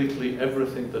is completely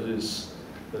everything that is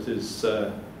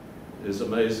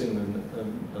amazing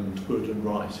and good and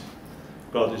right.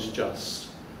 God is just.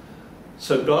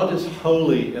 So God is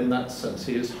holy in that sense.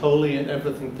 He is holy in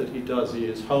everything that he does. He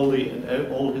is holy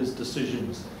in all his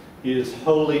decisions. He is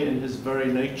holy in his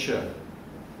very nature.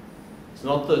 It's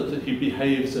not that he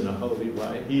behaves in a holy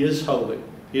way. He is holy.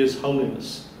 He is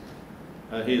holiness.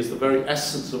 He is the very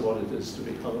essence of what it is to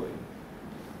be holy.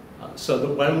 So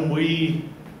that when we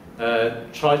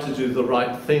try to do the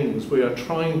right things, we are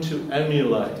trying to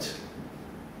emulate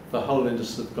the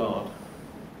holiness of God,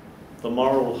 the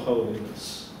moral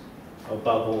holiness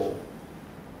above all.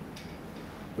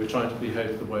 We're trying to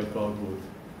behave the way God would,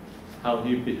 how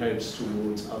he behaves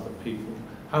towards other people,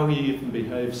 how he even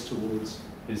behaves towards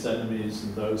his enemies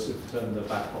and those who've turned their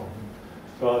back on him.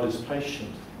 God is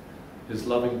patient. His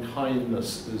loving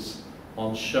kindness is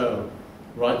on show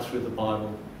right through the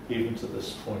Bible, even to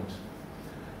this point.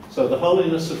 So the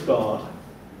holiness of God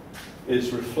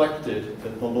is reflected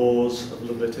in the laws of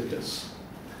Leviticus.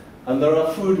 And there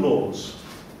are food laws.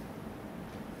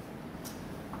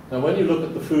 Now when you look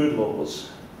at the food laws,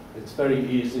 it's very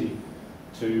easy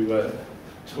to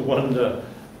wonder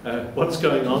what's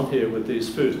going on here with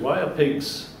these foods. Why are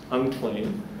pigs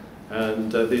unclean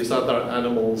and these other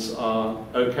animals are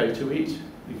okay to eat?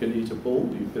 You can eat a bull,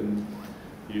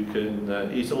 you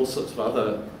can eat all sorts of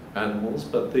other animals,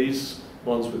 but these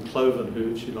ones with cloven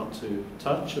hooves you're not to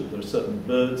touch, and there are certain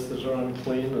birds that are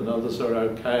unclean and others are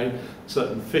okay.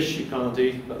 Certain fish you can't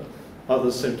eat, but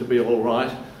others seem to be all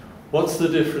right. What's the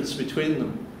difference between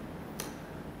them?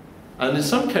 And in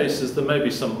some cases there may be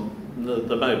some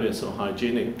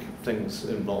hygienic things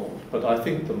involved, but I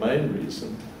think the main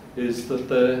reason is that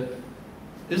there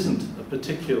isn't a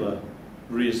particular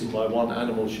reason why one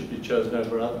animal should be chosen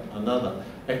over another,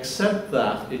 except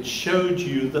that it showed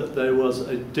you that there was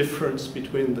a difference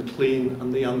between the clean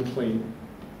and the unclean.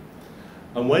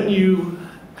 And when you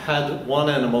had one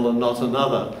animal and not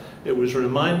another, it was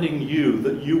reminding you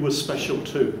that you were special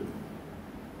too,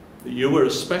 that you were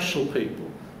a special people,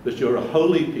 that you're a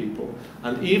holy people,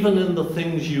 and even in the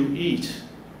things you eat,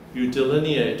 you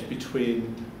delineate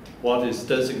between what is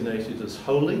designated as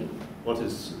holy, what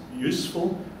is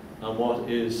useful, and what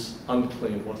is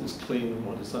unclean, what is clean and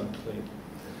what is unclean.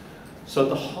 So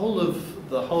the whole of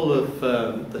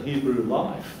the Hebrew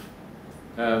life,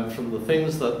 from the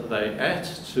things that they ate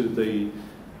to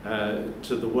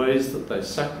the ways that they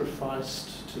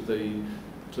sacrificed, to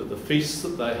the feasts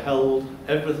that they held,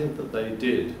 everything that they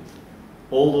did,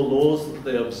 all the laws that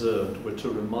they observed were to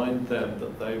remind them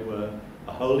that they were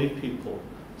a holy people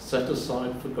set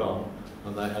aside for God,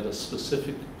 and they had a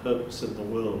specific purpose in the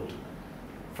world.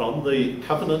 From the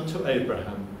covenant to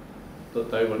Abraham,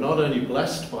 that they were not only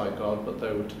blessed by God, but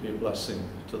they were to be a blessing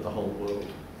to the whole world.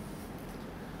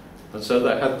 And so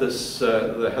they had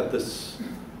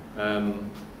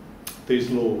these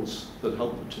laws that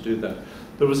helped them to do that.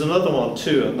 There was another one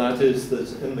too, and that is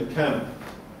that in the camp,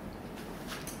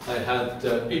 they had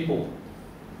people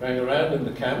going around in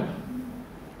the camp,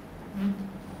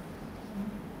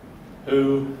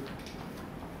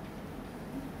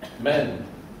 men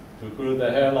who grew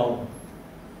their hair long.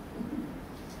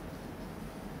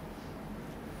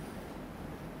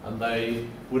 And they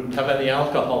wouldn't have any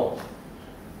alcohol.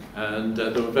 And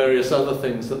there were various other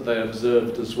things that they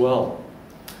observed as well.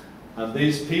 And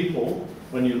these people,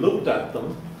 when you looked at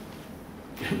them,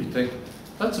 you think,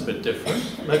 that's a bit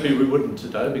different. Maybe we wouldn't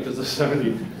today, because there's so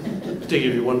many, particularly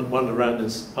if you wander around in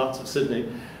parts of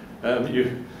Sydney,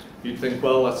 you'd think,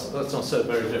 well, that's not so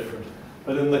very different.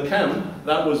 But in the camp,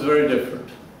 that was very different.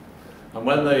 And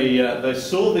when they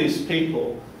saw these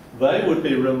people, they would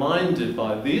be reminded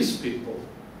by these people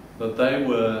that they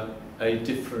were a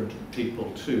different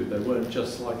people too. They weren't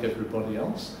just like everybody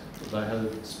else, but they had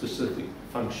a specific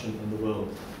function in the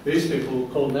world. These people were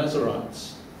called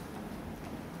Nazarites.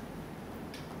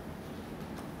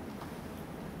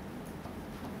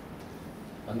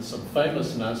 And some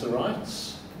famous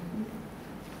Nazarites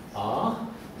are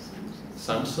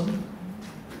Samson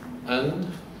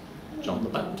and John the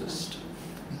Baptist.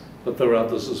 But there are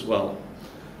others as well.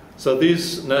 So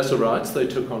these Nazarites, they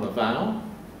took on a vow.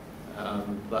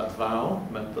 That vow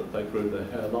meant that they grew their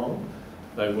hair long.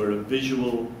 They were a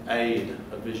visual aid,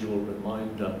 a visual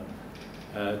reminder.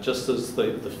 Just as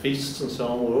the feasts and so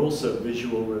on were also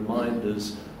visual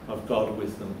reminders of God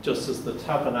with them. Just as the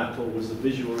tabernacle was a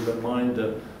visual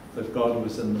reminder that God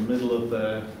was in the middle of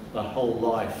their whole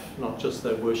life, not just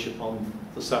their worship on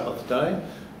the Sabbath day,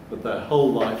 but their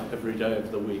whole life every day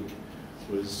of the week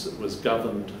was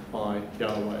governed by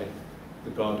Yahweh,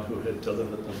 the God who had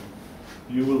delivered them.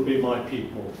 You will be my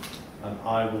people, and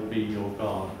I will be your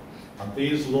God. And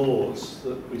these laws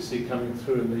that we see coming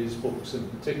through in these books in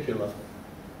particular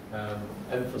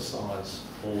emphasize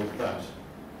all of that.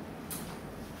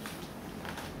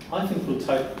 I think we'll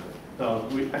take,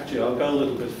 actually I'll go a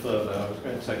little bit further. I was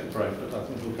going to take a break, but I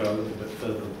think we'll go a little bit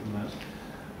further than that.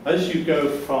 As you go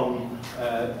from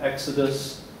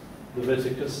Exodus,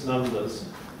 Leviticus, Numbers,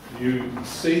 you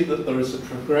see that there is a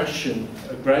progression,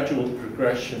 a gradual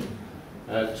progression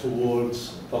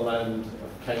towards the land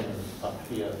of Canaan up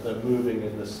here. They're moving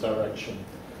in this direction.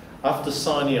 After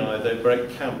Sinai, they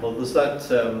break camp. Well, there's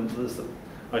that.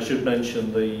 I should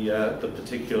mention the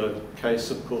particular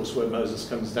case, of course, where Moses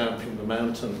comes down from the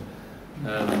mountain,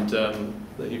 and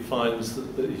that he finds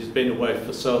that he's been away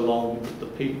for so long that the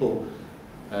people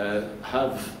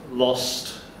have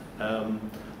lost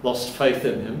faith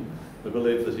in him. They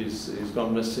believe that he's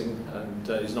gone missing and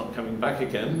he's not coming back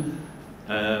again.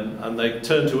 And they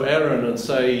turn to Aaron and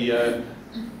say,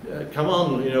 "Come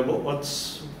on, you know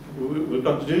we've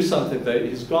got to do something.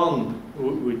 He's gone.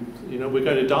 We're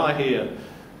going to die here.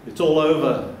 It's all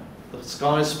over. The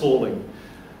sky's falling."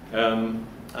 And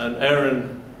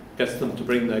Aaron gets them to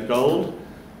bring their gold,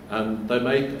 and they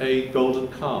make a golden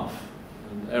calf.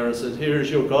 And Aaron says, "Here is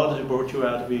your God who brought you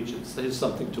out of Egypt. Here's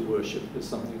something to worship. Here's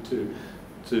something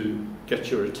to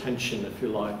get your attention, if you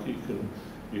like.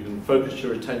 You can focus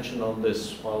your attention on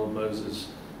this while Moses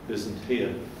isn't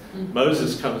here." Mm-hmm.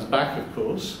 Moses comes back, of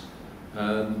course,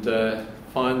 and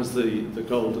finds the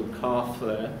golden calf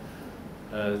there.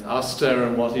 Asks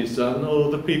Aaron what he's done.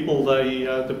 "Oh, the people, they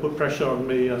put pressure on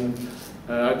me, and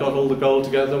I got all the gold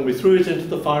together, and we threw it into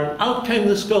the fire, and out came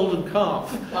this golden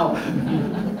calf." Oh.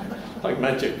 Like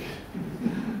magic.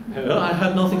 I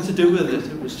had nothing to do with it.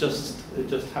 It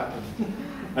just happened.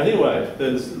 Anyway,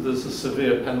 there's a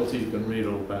severe penalty. You can read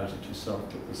all about it yourself,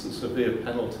 but there's a severe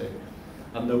penalty.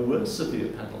 And there were severe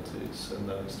penalties in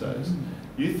those days.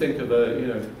 You think of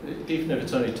even if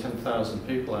it's only 10,000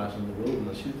 people out in the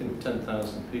wilderness, you think of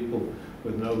 10,000 people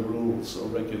with no rules or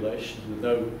regulations, with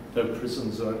no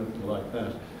prisons or anything like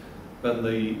that. Then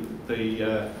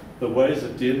the ways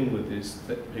of dealing with these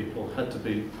people had to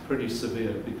be pretty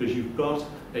severe, because you've got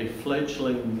a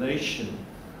fledgling nation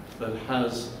that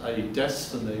has a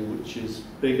destiny which is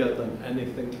bigger than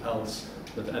anything else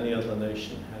that any other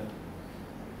nation had.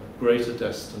 A greater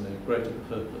destiny, a greater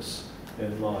purpose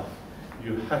in life.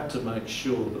 You had to make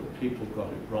sure that people got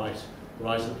it right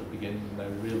at the beginning, and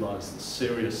they realised the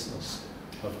seriousness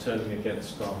of turning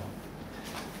against God.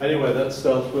 Anyway, that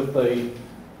starts with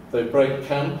they break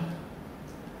camp.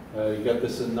 You get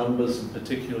this in Numbers in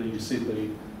particular. You see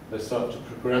they start to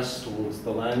progress towards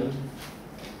the land.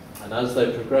 And as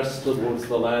they progress towards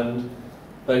the land,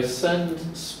 they send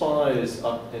spies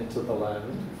up into the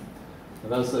land.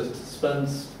 And as they send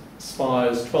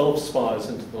 12 spies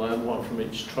into the land, one from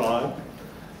each tribe,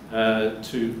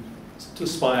 to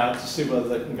spy out to see whether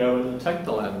they can go in and take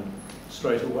the land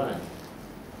straight away.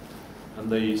 And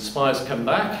the spies come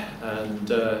back, and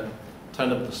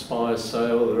 10 of the spies say,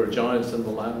 "Oh, there are giants in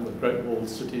the land with great walled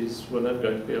cities. We're never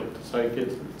going to be able to take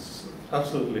it. It's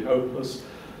absolutely hopeless."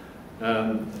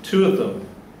 two of them,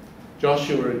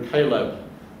 Joshua and Caleb,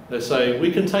 they say,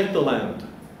 we can take the land.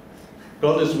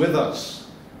 God is with us.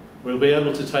 We'll be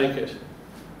able to take it.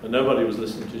 And nobody was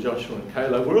listening to Joshua and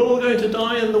Caleb. We're all going to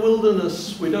die in the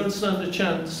wilderness. We don't stand a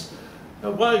chance.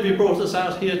 Why have you brought us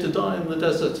out here to die in the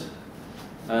desert?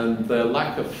 And their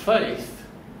lack of faith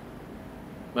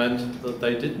meant that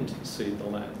they didn't see the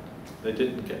land. They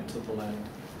didn't get to the land.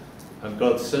 And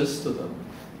God says to them,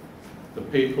 the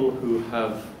people who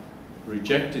have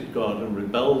rejected God and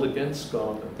rebelled against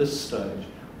God at this stage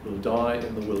will die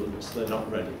in the wilderness. They're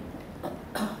not ready.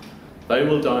 They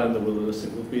will die in the wilderness.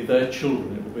 It will be their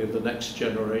children. It will be the next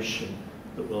generation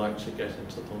that will actually get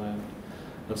into the land.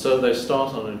 And so they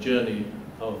start on a journey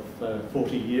of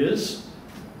 40 years.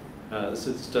 As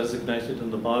it's designated in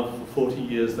the Bible, for 40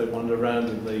 years they wander around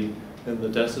in the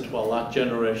desert while that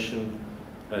generation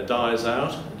dies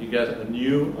out, and you get a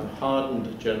new and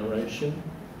hardened generation,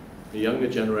 a younger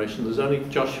generation. There's only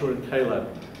Joshua and Caleb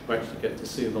who actually get to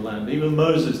see the land. Even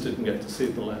Moses didn't get to see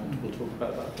the land. We'll talk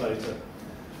about that later.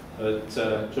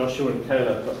 But Joshua and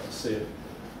Caleb got to see it.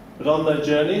 But on their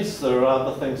journeys, there are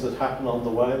other things that happen on the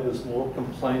way. There's more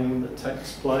complaining that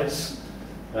takes place.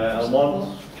 In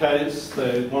one case,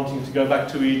 they're wanting to go back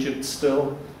to Egypt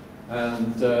still,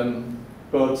 and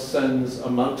God sends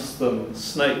amongst them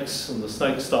snakes, and the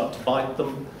snakes start to bite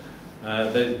them.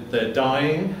 They're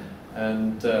dying,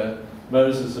 and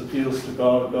Moses appeals to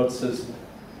God. God says,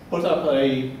 put up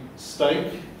a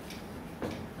stake,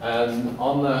 and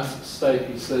on that stake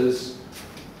he says,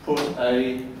 put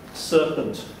a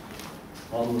serpent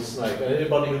on the snake. And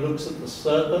anybody who looks at the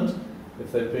serpent,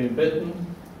 if they've been bitten,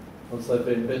 once they've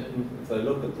been bitten, if they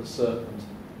look at the serpent,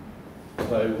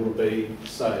 they will be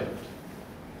saved.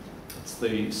 It's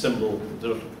the symbol,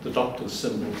 the doctor's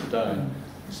symbol today.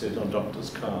 You see it on doctors'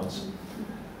 cards.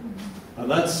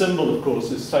 And that symbol, of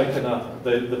course, is taken up.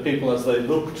 The people, as they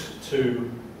looked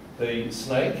to the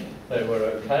snake, they were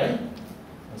okay,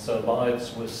 and so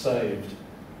lives were saved.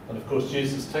 And of course,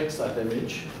 Jesus takes that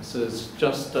image and says,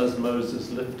 just as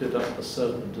Moses lifted up the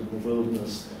serpent in the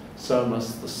wilderness, so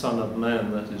must the Son of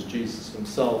Man, that is Jesus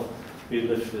himself, be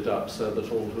lifted up, so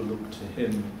that all who look to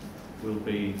him will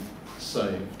be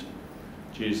saved.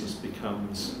 Jesus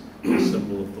becomes the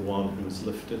symbol of the one who is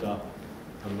lifted up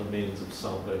and the means of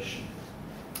salvation.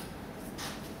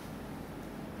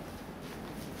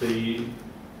 The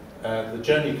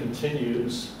journey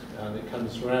continues, and it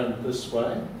comes around this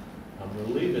way, and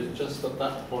we'll leave it just at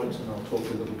that point, and I'll talk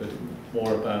a little bit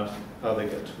more about how they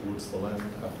get towards the land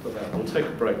after that. We'll take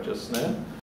a break just now.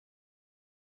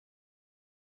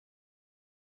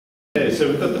 Okay, so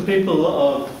we've got the people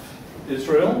of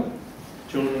Israel,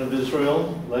 children of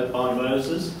Israel, led by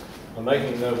Moses, are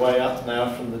making their way up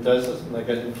now from the desert, and they're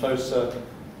getting closer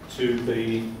to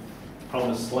the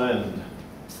promised land.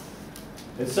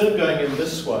 Instead of going in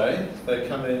this way, they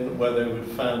come in where they would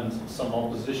find some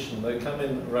opposition. They come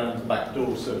in around the back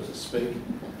door, so to speak,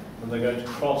 and they're going to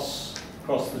cross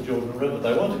the Jordan River.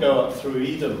 They want to go up through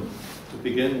Edom to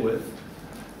begin with,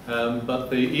 but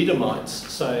the Edomites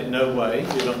say, no way,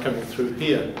 you're not coming through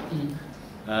here.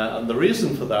 And the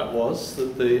reason for that was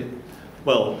that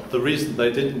the reason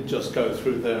they didn't just go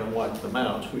through there and wipe them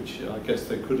out, which I guess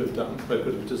they could have done. They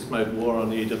could have just made war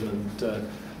on Edom and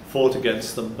fought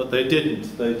against them, but they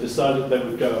didn't. They decided they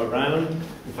would go around.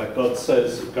 In fact, God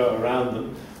says go around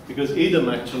them, because Edom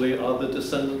actually are the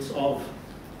descendants of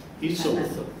Esau.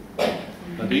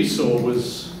 And Esau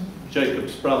was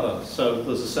Jacob's brother, so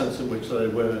there's a sense in which they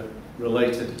were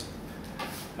related.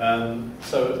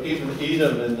 So even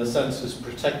Edom, in a sense, is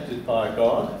protected by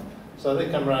God. So they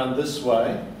come around this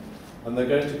way, and they're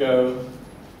going to go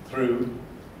through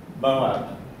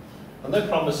Moab. And they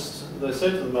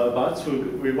said to the Moabites,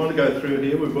 we want to go through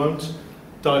here, we won't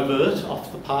divert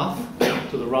off the path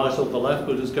to the right or the left,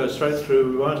 we'll just go straight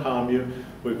through, we won't harm you,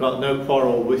 we've got no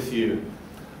quarrel with you.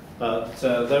 But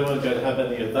they weren't going to have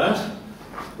any of that.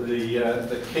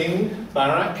 The king,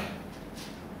 Barak,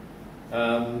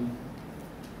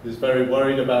 is very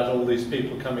worried about all these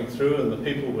people coming through, and the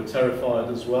people were terrified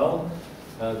as well.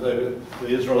 The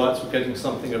Israelites were getting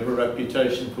something of a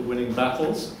reputation for winning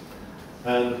battles.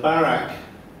 And Barak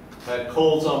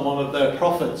calls on one of their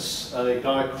prophets, a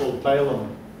guy called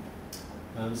Balaam,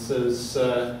 and says,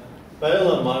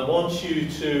 Balaam, I want you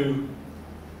to,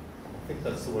 I think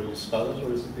that's the way you spell it,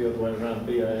 or is it the other way around,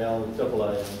 B-A-L-A-M?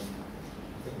 I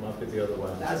think it might be the other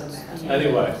way.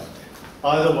 Anyway,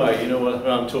 either way, you know what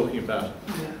I'm talking about.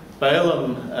 Yeah.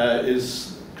 Balaam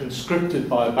is conscripted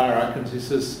by Barak, and he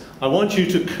says, I want you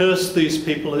to curse these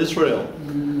people, Israel.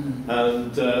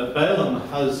 And Balaam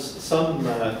has some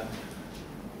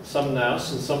some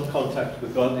nous and some contact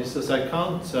with God, and he says, I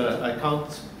can't,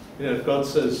 if God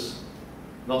says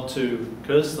not to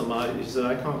curse them, he said,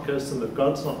 I can't curse them if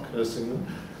God's not cursing them.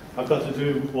 I've got to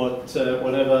do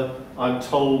whatever I'm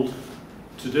told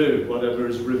to do, whatever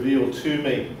is revealed to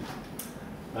me.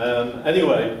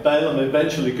 Anyway, Balaam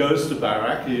eventually goes to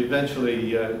Barak, he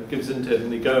eventually gives in to him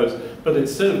and he goes, but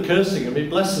instead of cursing him, he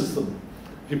blesses them.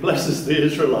 He blesses the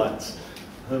Israelites.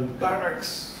 And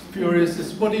Barak's furious,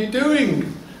 says, what are you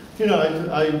doing? You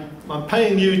know, I'm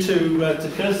paying you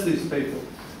to curse these people.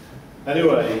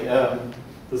 Anyway,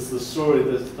 there's the story,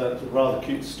 that rather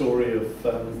cute story of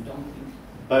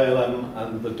Balaam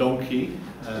and the donkey.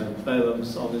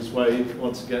 Balaam's on his way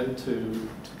once again to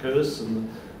curse,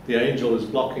 and the angel is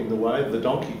blocking the way. The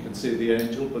donkey can see the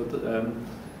angel, but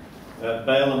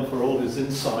Balaam, for all his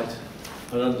insight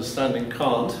and understanding,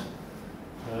 can't.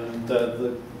 And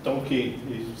the donkey,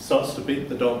 he starts to beat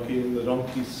the donkey, and the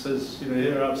donkey says, you know,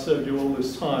 here I've served you all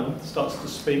this time, starts to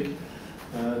speak,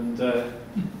 and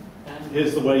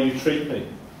here's the way you treat me.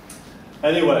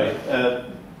 Anyway,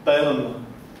 Balaam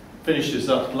finishes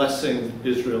up blessing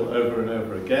Israel over and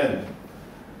over again.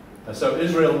 So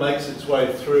Israel makes its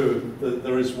way through.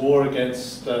 There is war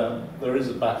against, there is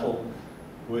a battle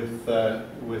with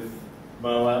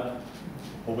Moab,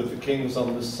 or with the kings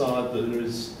on this side. There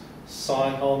is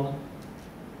Sihon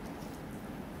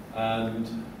and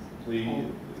the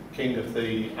king of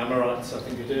the Amorites, I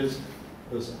think it is.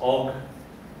 There's Og,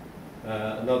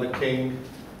 another king,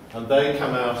 and they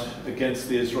come out against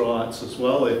the Israelites as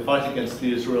well. They fight against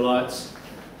the Israelites,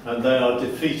 and they are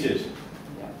defeated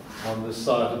on this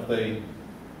side of the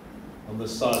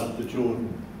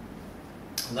Jordan.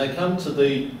 And they come to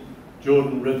the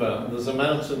Jordan River, and there's a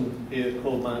mountain here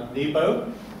called Mount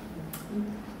Nebo.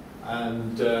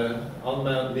 And on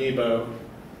Mount Nebo,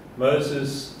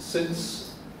 Moses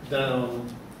sits down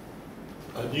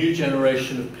a new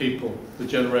generation of people, the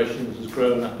generation that has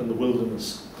grown up in the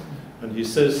wilderness. And he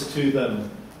says to them,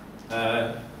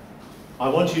 I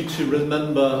want you to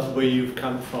remember where you've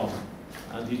come from.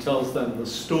 And he tells them the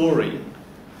story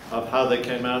of how they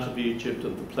came out of Egypt,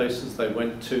 of the places they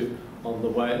went to on the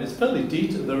way. And it's fairly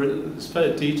detailed. There is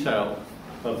fair detail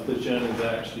of the journey they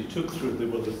actually took through the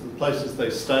wilderness, the places they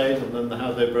stayed, and then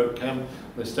how they broke camp.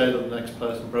 They stayed at the next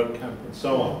place and broke camp, and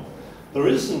so on. There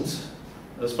isn't,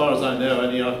 as far as I know,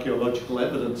 any archaeological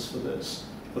evidence for this,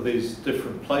 for these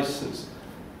different places.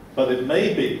 But it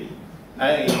may be,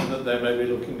 A, that they may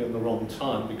be looking in the wrong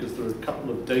time, because there are a couple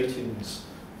of datings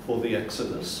for the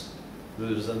Exodus.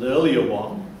 There's an earlier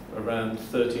one, around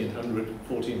 1300,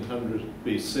 1400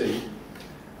 BC,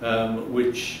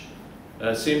 which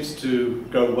seems to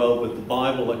go well with the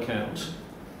Bible account.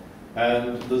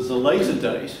 And there's a later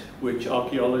date, which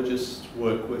archaeologists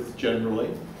work with generally.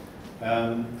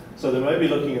 So they may be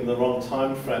looking in the wrong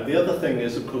time frame. The other thing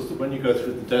is, of course, that when you go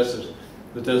through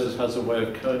the desert has a way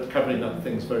of covering up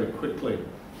things very quickly.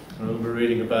 I remember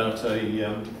reading about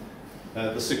the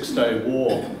 6-Day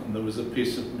War, and there was a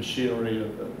piece of machinery,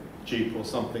 a jeep or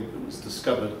something, that was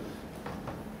discovered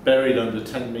buried under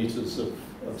 10 meters of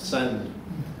sand.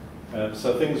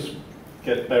 So things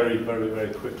get buried very,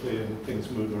 very quickly, and things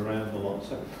move around a lot.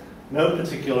 So no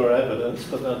particular evidence,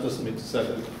 but that doesn't mean to say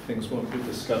that things won't be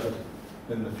discovered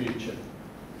in the future.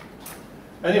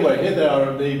 Anyway, here they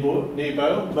are at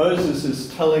Nebo. Moses is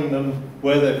telling them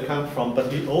where they've come from,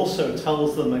 but he also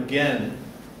tells them again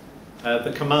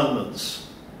the commandments.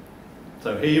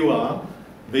 So here you are.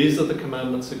 These are the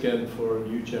commandments again for a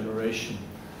new generation.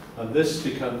 And this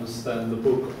becomes then the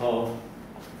book of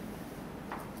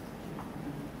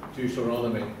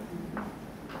Deuteronomy.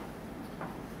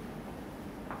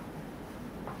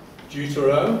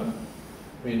 Deutero,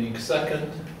 meaning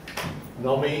second,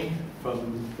 nomi,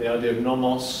 from the idea of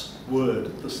nomos,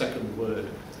 word, the second word,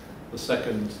 the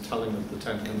second telling of the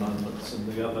 10 Commandments and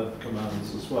the other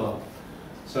commands as well.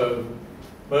 So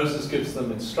Moses gives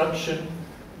them instruction.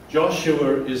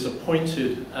 Joshua is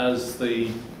appointed as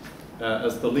the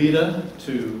leader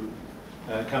to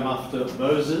come after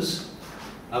Moses.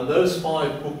 And those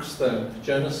 5 books then,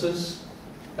 Genesis,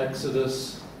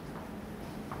 Exodus,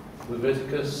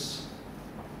 Leviticus,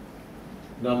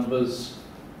 Numbers,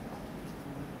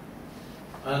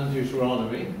 and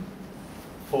Deuteronomy,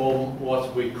 form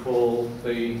what we call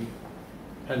the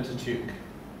Pentateuch,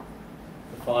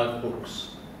 the 5 books.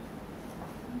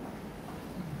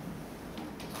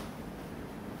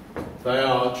 They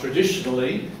are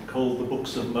traditionally called the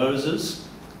books of Moses,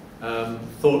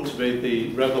 thought to be the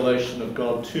revelation of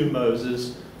God to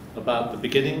Moses about the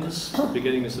beginnings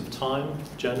of time,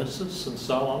 Genesis and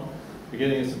so on,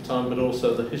 beginnings of time, but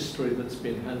also the history that's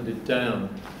been handed down.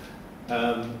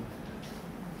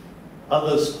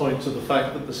 Others point to the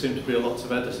fact that there seems to be a lot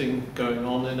of editing going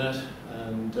on in it,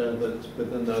 and that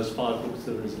within those 5 books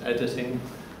there is editing.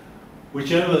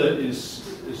 Whichever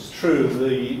is true,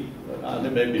 and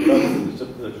it may be both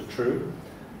that are true,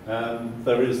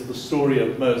 there is the story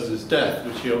of Moses' death,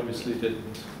 which he obviously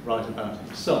didn't write about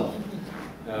himself,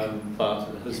 but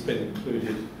has been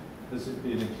included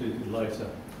later.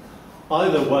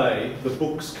 Either way, the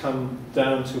books come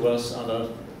down to us and are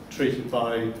treated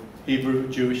by Hebrew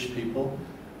Jewish people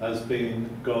as being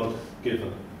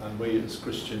God-given, and we as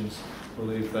Christians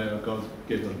believe they are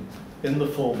God-given in the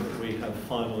form that we have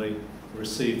finally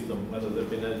received them, whether they've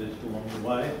been edited along the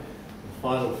way. The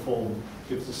final form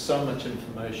gives us so much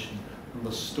information, and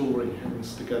the story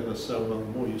hangs together so well. The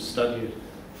more you study it,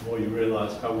 the more you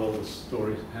realise how well the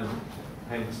story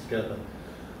hangs together.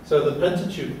 So the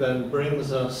Pentateuch then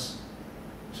brings us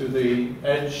to the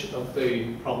edge of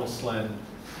the Promised Land.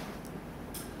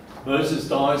 Moses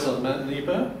dies on Mount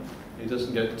Nebo. He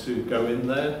doesn't get to go in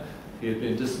there. He had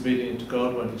been disobedient to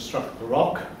God when he struck the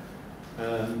rock,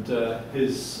 and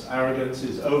his arrogance,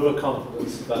 his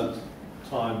overconfidence at that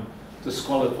time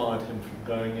disqualified him from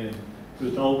going in. He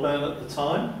was an old man at the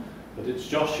time, but it's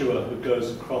Joshua who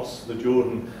goes across the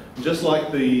Jordan. And just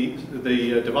like the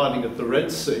dividing of the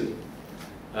Red Sea,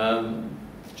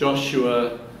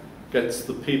 Joshua gets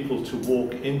the people to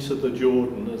walk into the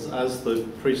Jordan. As the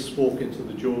priests walk into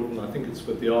the Jordan, I think it's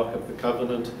with the Ark of the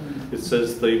Covenant, it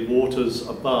says the waters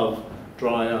above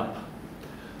dry up.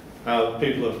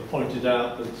 People have pointed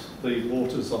out that the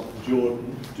waters of the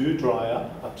Jordan do dry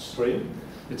up upstream.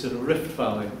 It's in a rift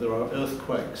valley. There are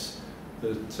earthquakes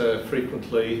that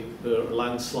frequently there are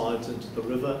landslides into the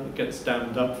river. It gets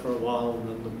dammed up for a while and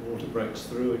then the water breaks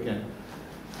through again.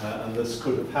 And this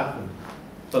could have happened.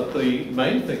 But the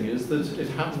main thing is that it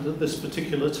happened at this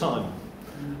particular time.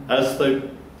 As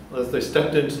they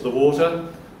stepped into the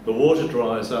water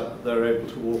dries up, they're able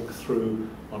to walk through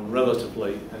on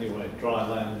relatively, anyway, dry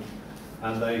land,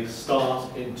 and they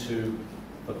start into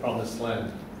the Promised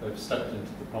Land. They've stepped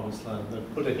into the Promised Land.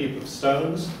 They've put a heap of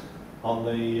stones on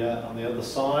the other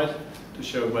side to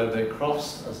show where they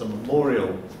crossed as a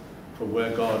memorial for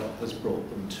where God has brought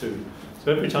them to.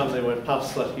 So every time they went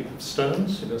past that heap of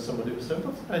stones, somebody would say,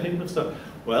 what's that heap of stones?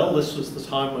 Well, this was the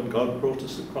time when God brought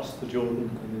us across the Jordan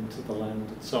and into the land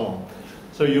and so on.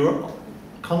 So you're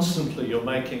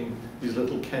making these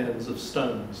little cairns of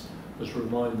stones as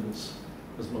reminders,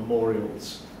 as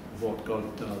memorials of what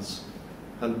God does.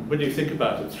 And when you think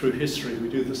about it, through history, we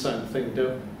do the same thing,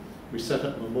 don't we? We set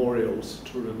up memorials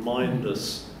to remind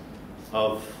us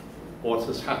of what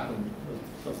has happened,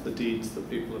 of the deeds that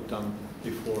people have done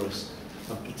before us.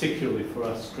 And particularly for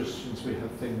us Christians, we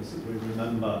have things that we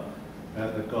remember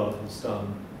that God has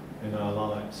done in our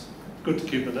lives. It's good to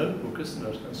keep a notebook, isn't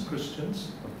it, as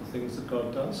Christians, of the things that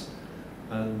God does.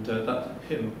 And that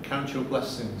hymn, count your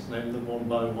blessings, name them one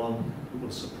by one, it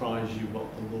will surprise you what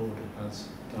the Lord has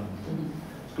done.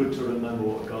 It's good to remember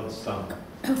what God's done.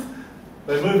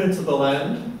 They move into the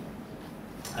land,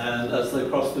 and as they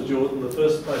cross the Jordan, the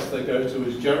first place they go to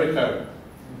is Jericho.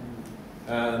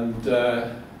 And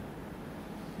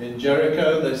in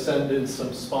Jericho, they send in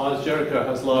some spies. Jericho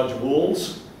has large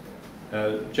walls.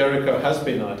 Jericho has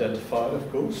been identified,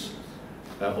 of course,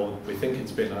 or we think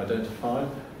it's been identified.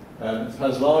 It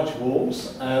has large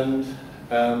walls, and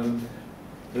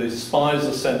the spies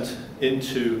are sent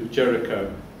into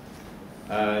Jericho.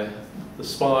 The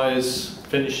spies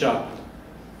finish up.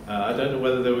 I don't know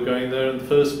whether they were going there in the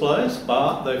first place,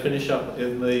 but they finish up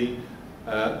in the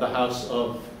house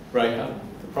of Rahab,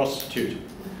 the prostitute,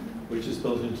 which is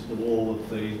built into the wall of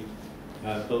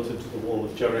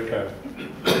Jericho.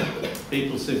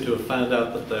 People seem to have found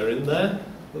out that they're in there,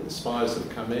 that the spies have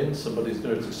come in. Somebody's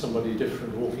noticed somebody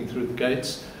different walking through the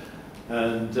gates,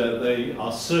 and they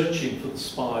are searching for the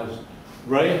spies.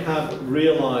 Rahab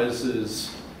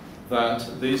realizes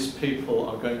that these people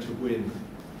are going to win.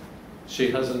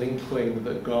 She has an inkling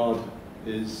that God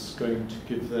is going to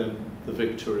give them the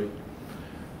victory.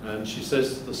 And she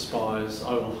says to the spies,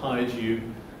 I will hide you,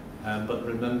 but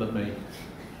remember me.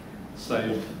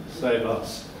 Save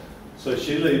us. So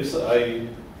she leaves a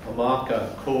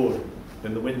marker cord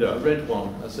in the window, a red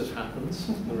one as it happens,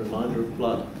 a reminder of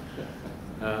blood.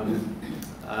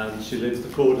 And she leaves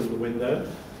the cord in the window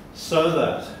so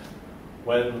that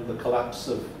when the collapse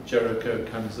of Jericho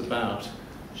comes about,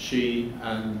 she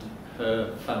and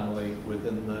her family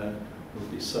within there will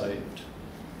be saved.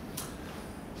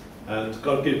 And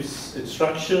God gives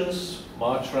instructions,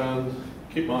 march around,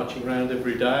 keep marching around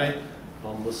every day.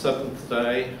 On the seventh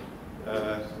day,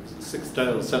 the sixth day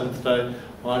or the seventh day,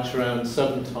 march around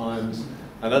 7 times.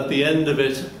 And at the end of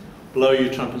it, blow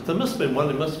your trumpets. There must have been one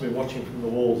who must have been watching from the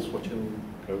walls, watching them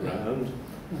go round,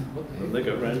 and they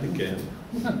go round again.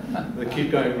 They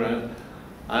keep going round.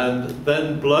 And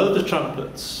then blow the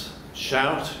trumpets,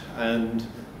 shout, and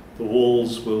the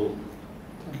walls will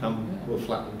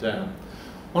flatten down.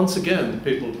 Once again,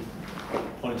 people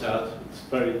point out it's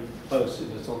very close,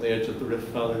 it's on the edge of the Rift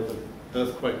Valley, the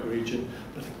earthquake region,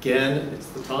 but again, it's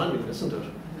the timing, isn't it?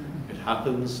 It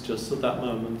happens just at that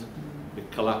moment, it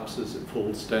collapses, it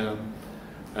falls down,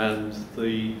 and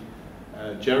the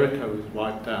Jericho is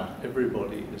wiped out,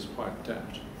 everybody is wiped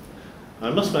out. I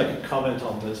must make a comment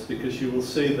on this because you will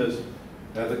see that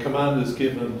the command is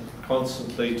given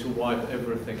constantly to wipe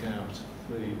everything out.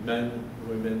 The men,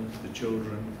 the women, the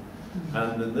children,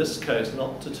 and in this case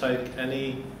not to take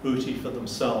any booty for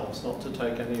themselves, not to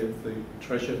take any of the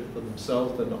treasure for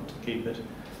themselves, they're not to keep it.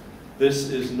 This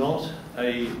is not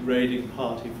a raiding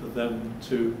party for them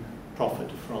to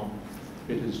profit from.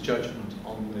 It is judgment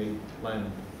on the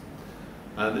land.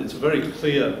 And it's very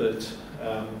clear that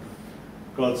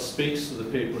God speaks to the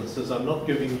people and says, I'm not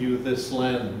giving you this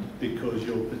land because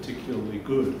you're particularly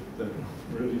good. They've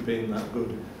not really been that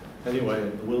good anyway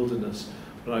in the wilderness.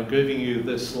 But I'm giving you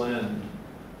this land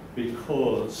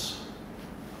because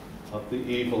of the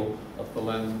evil of the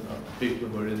land, of the people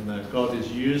who are in there. God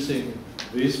is using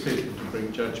these people to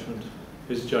bring judgment,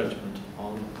 his judgment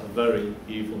on a very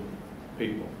evil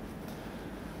people.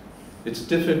 It's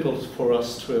difficult for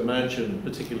us to imagine,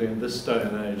 particularly in this day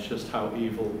and age, just how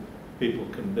evil people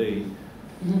can be.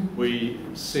 We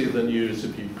see the news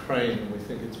of Ukraine and we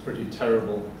think it's pretty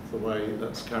terrible the way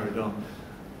that's carried on.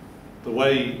 The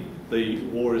way the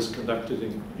war is conducted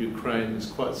in Ukraine is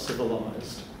quite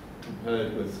civilized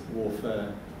compared with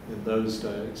warfare in those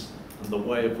days, and the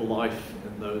way of life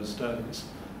in those days,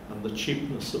 and the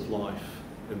cheapness of life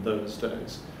in those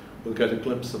days. We'll get a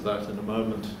glimpse of that in a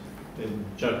moment in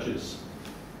Judges.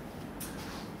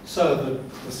 So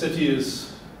the city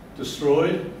is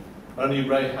destroyed. Only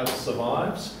Rahab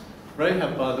survives.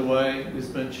 Rahab, by the way, is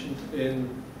mentioned in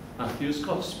Matthew's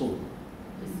Gospel,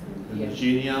 in the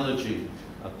genealogy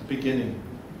at the beginning.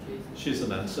 She's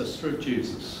an ancestor of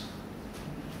Jesus.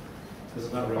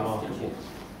 Isn't that remarkable?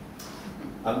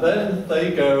 And then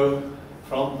they go,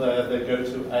 from there they go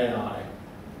to Ai.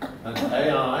 And at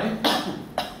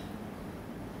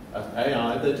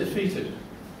Ai they're defeated.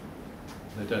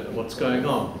 They don't know what's going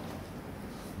on.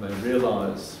 They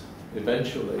realise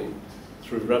eventually,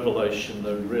 through revelation,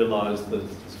 they realise that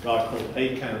this guy called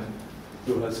Achan,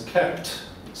 who has kept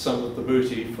some of the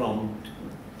booty from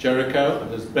Jericho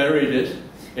and has buried it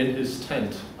in his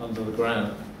tent under the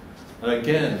ground. And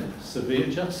again, severe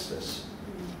justice,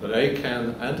 that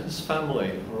Achan and his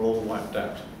family are all wiped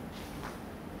out.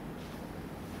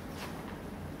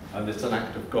 And it's an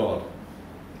act of God.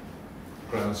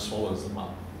 The ground swallows them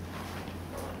up.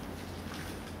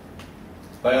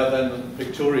 They are then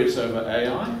victorious over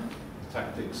Ai. The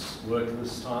tactics work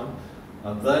this time.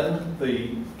 And then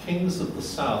the kings of the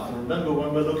south, and remember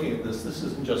when we're looking at this, this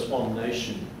isn't just one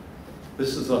nation.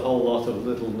 This is a whole lot of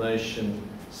little nation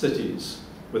cities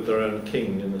with their own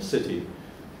king in the city.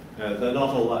 They're not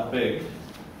all that big,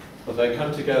 but they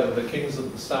come together, the kings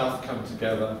of the south come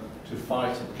together to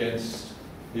fight against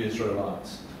the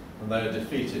Israelites, and they are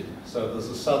defeated. So there's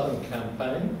a southern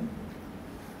campaign,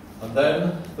 and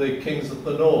then the kings of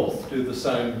the north do the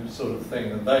same sort of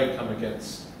thing, and they come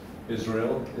against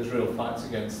Israel. Israel fights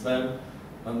against them,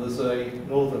 and there's a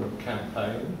northern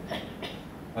campaign.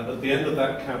 And at the end of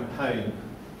that campaign,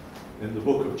 in the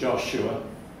book of Joshua,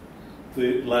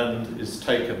 the land is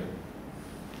taken.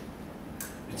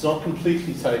 It's not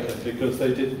completely taken because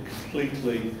they didn't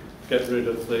completely get rid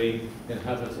of the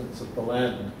inhabitants of the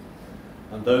land.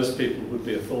 And those people would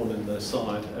be a thorn in their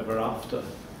side ever after,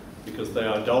 because their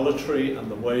idolatry and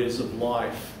the ways of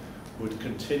life would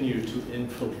continue to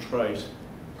infiltrate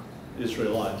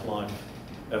Israelite life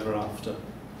ever after.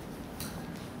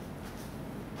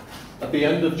 At the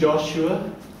end of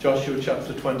Joshua, Joshua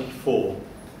chapter 24,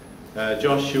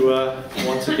 Joshua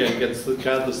once again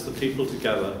gathers the people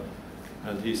together,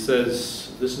 and he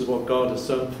says, this is what God has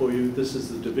done for you, this is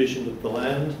the division of the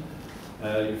land.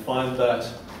 You find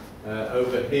that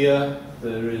over here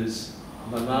there is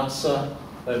Manasseh.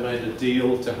 They made a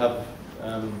deal to have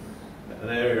an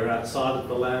area outside of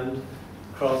the land.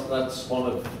 That's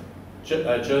one of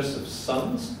Joseph's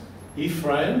sons.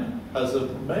 Ephraim has a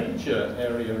major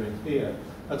area in here.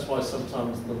 That's why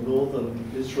sometimes the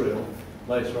northern Israel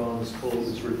later on is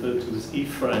referred to as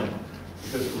Ephraim,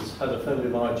 because it had a fairly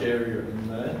large area in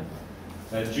there.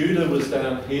 Judah was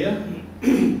down here,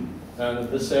 down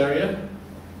in this area,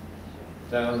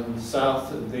 down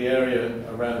south in the area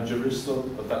around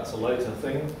Jerusalem, but that's a later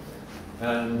thing.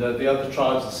 and the other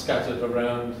tribes are scattered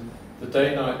around. The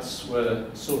Danites were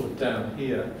sort of down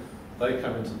here. They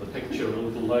come into the picture a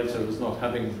little later as not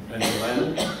having any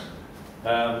land.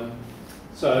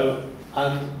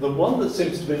 And the one that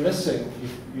seems to be missing,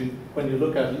 when you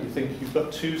look at it, you think you've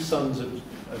got two sons of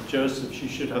Joseph, you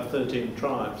should have 13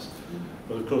 tribes.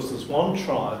 But of course there's one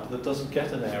tribe that doesn't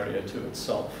get an area to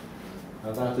itself,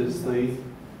 and that is the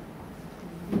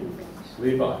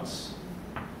Levites.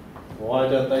 Why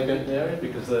don't they get an area?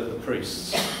 Because they're the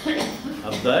priests.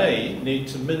 And they need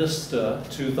to minister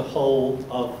to the whole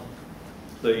of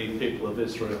the people of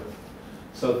Israel.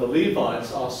 So the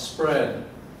Levites are spread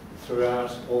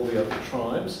throughout all the other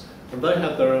tribes, and they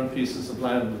have their own pieces of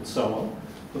land and so on,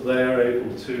 but they are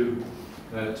able to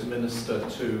minister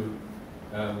to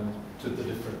the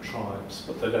different tribes,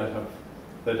 but they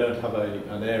don't have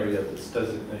an area that's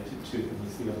designated to them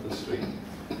as the other stream.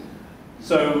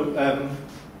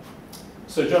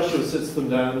 So Joshua sits them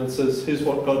down and says, "Here's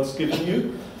what God's given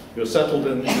you. You're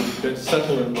going to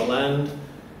settle in the land."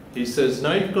 He says,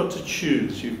 "Now you've got to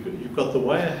choose. You've got the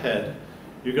way ahead.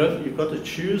 You've got to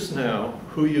choose now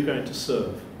who you're going to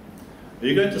serve. Are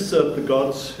you going to serve the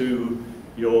gods who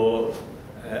your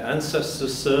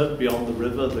ancestors served beyond the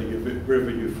river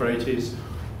Euphrates,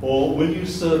 or will you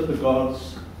serve the God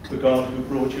who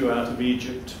brought you out of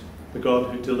Egypt, the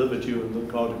God who delivered you, and the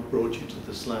God who brought you to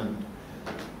this land?"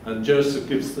 And Joseph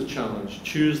gives the challenge: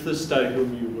 "Choose this day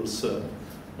whom you will serve.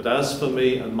 But as for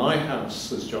me and my house,"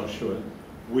 says Joshua,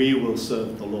 "we will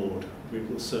serve the Lord. We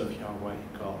will serve Yahweh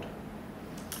God."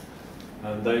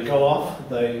 And they go off,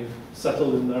 they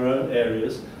settle in their own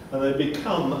areas, and they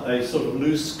become a sort of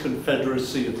loose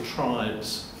confederacy of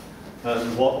tribes,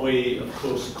 and what we, of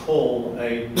course, call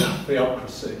a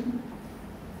theocracy.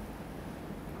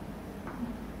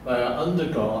 They are under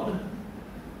God,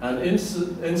 and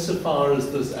insofar as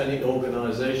there's any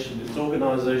organisation, it's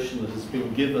organisation that has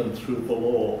been given through the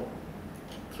law,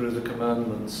 through the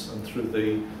commandments, and through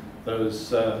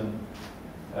those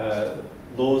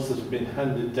laws that have been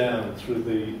handed down through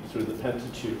the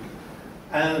Pentateuch.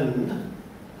 And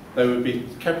they would be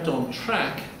kept on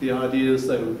track. The idea is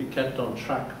they would be kept on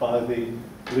track by the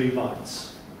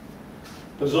Levites.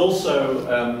 There's also,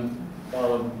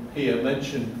 while I'm here,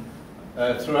 mentioned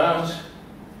throughout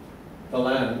the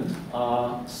land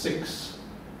are 6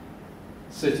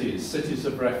 cities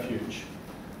of refuge.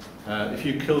 If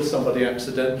you kill somebody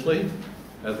accidentally,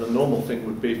 the normal thing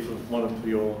would be for one of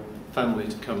your family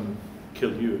to come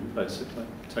kill you, basically,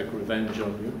 take revenge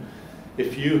on you.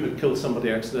 If you had killed somebody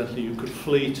accidentally, you could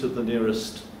flee to the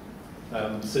nearest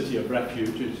city of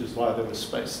refuge, which is why they were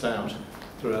spaced out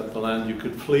throughout the land. You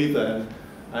could flee there,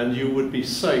 and you would be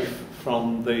safe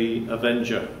from the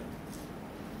avenger.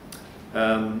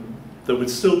 There would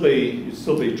still be, you'd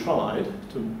still be tried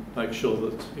to make sure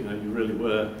that you really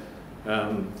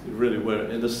were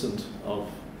innocent of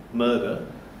murder.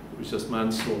 It was just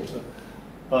manslaughter.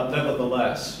 But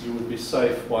nevertheless, you would be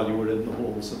safe while you were in the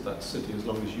walls of that city, as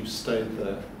long as you stayed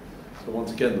there. So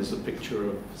once again, there's a picture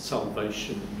of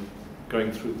salvation, and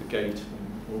going through the gate,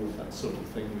 and all of that sort of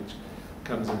thing, which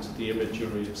comes into the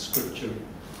imagery of Scripture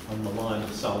on the line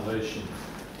of salvation.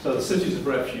 So the cities of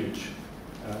refuge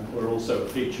were also a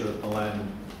feature of the land.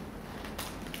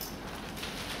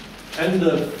 End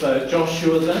of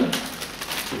Joshua then,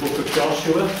 the book of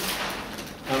Joshua,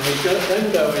 and we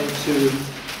then go into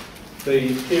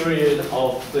the period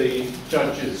of the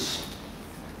judges.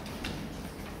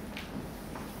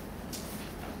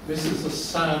 This is a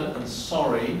sad and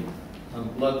sorry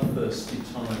and bloodthirsty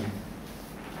time.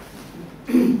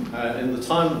 In the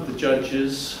time of the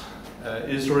judges,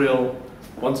 Israel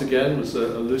once again was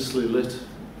a loosely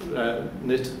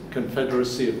knit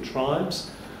confederacy of tribes,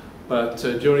 but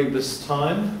during this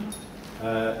time,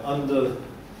 under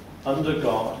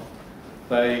God,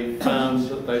 they found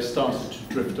that they started to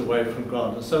drift away from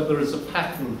God. And so there is a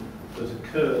pattern that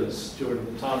occurs during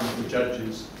the time of the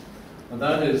judges, and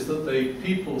that is that the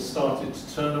people started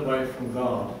to turn away from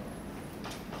God.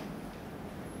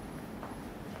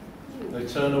 They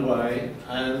turn away,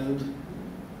 and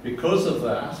because of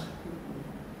that,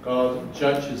 God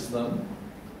judges them.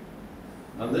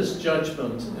 And this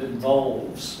judgment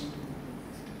involves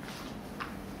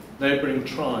neighbouring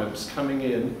tribes coming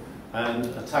in and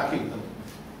attacking them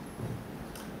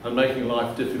and making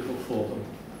life difficult for them.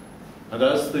 And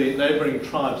as the neighbouring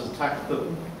tribes attacked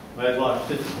them, made life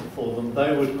difficult for them,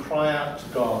 they would cry out to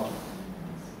God.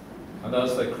 And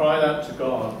as they cried out to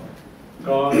God,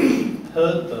 God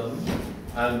heard them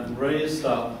and raised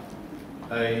up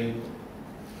a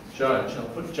judge. I'll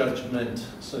put judgment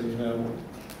so you know,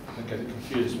 don't get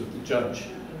confused with the judge.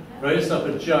 raised up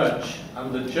a judge,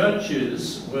 and the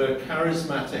judges were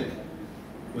charismatic,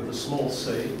 with a small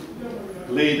c,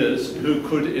 leaders who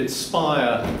could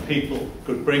inspire people,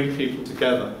 could bring people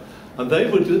together. And they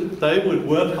would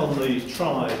work on the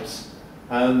tribes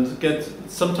and get,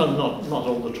 sometimes not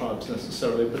all the tribes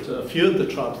necessarily, but a few of the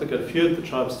tribes, they get a few of the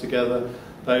tribes together,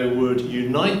 they would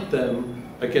unite them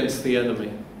against the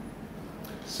enemy.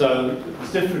 So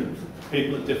there's different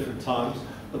people at different times,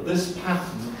 but this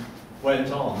pattern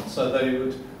went on. So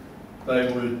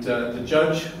the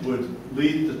judge would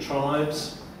lead the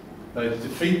tribes, they'd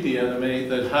defeat the enemy,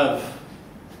 they'd have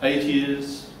 8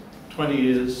 years, 20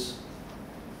 years,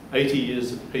 80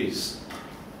 years of peace.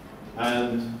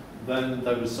 And then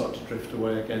they would start to drift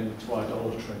away again to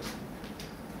idolatry.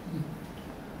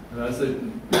 And as they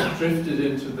drifted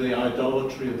into the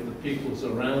idolatry of the peoples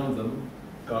around them,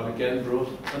 God again brought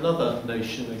another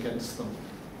nation against them,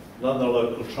 another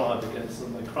local tribe against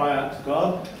them. They cry out to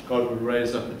God, God would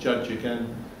raise up a judge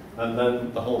again, and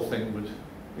then the whole thing would,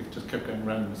 it just kept going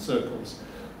round in circles.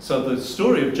 So the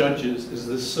story of Judges is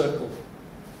this circle,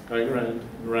 going round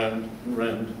and round and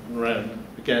round and round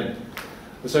again.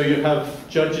 And so you have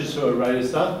judges who are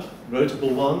raised up, notable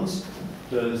ones.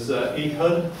 There's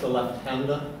Ehud, the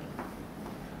left-hander.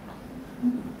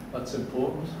 That's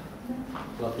important.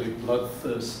 Lovely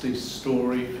bloodthirsty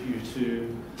story for you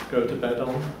to go to bed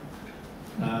on.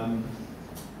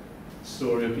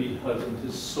 Story of Ehud and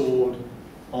his sword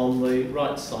on the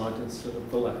right side instead of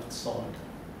the left side.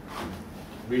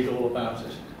 Read all about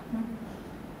it.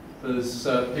 There's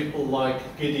people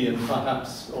like Gideon,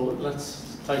 perhaps, or let's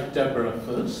take Deborah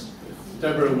first.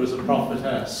 Deborah was a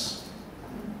prophetess,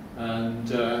 and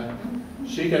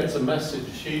she gets a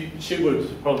message. She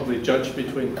would probably judge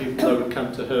between people. They would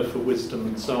come to her for wisdom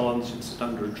and so on. She'd sit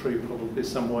under a tree probably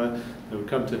somewhere. They would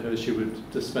come to her, she would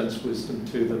dispense wisdom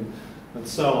to them, and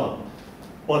so on.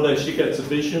 One day she gets a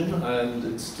vision, and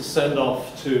it's to send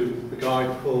off to the guy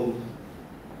called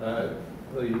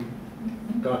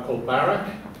Barak.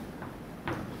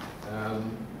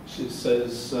 She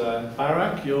says,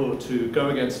 Barak, you're to go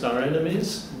against our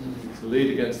enemies, to lead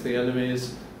against the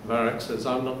enemies. Barak says,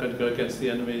 I'm not going to go against the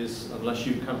enemies unless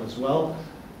you come as well.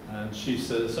 And she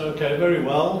says, okay, very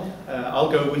well, I'll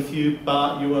go with you,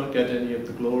 but you won't get any of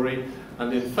the glory.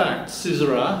 And in fact,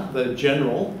 Sisera, the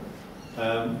general,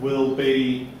 will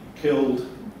be killed,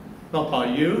 not by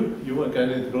you won't get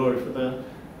any of the glory for that,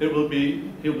 he'll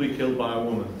be killed by a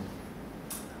woman.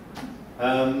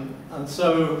 And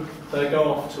so they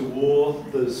go off to war.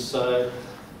 There's,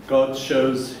 God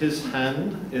shows his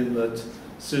hand in that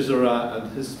Sisera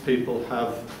and his people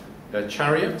have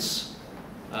chariots,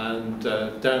 and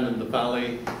down in the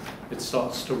valley it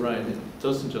starts to rain. It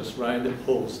doesn't just rain, it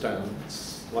pours down.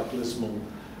 It's like Lismore.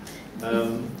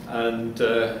 And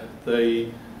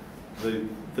the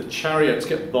chariots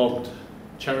get bogged.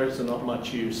 Chariots are not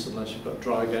much use unless you've got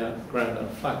dry ground and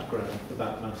flat ground for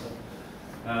that matter.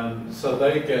 So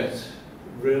they get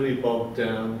really bogged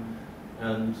down,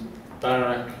 and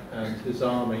Barak and his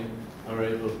army are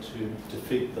able to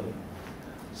defeat them.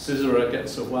 Sisera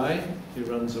gets away, he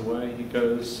runs away, he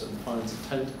goes and finds a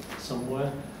tent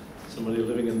somewhere, somebody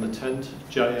living in the tent,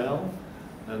 Jael,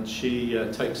 and she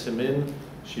takes him in,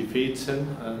 she feeds him,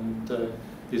 and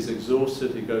he's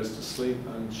exhausted, he goes to sleep,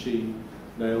 and she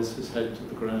nails his head to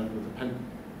the ground with a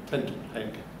tent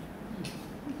peg.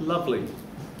 Lovely.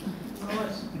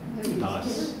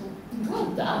 Nice.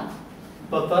 Well done.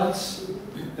 But that's,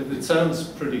 it sounds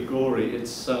pretty gory,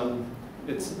 it's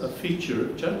a feature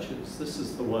of Judges. This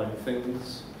is the way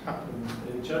things happen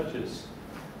in Judges.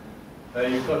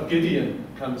 You've got Gideon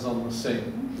comes on the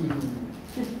scene.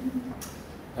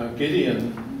 Now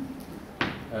Gideon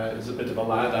is a bit of a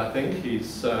lad, I think. He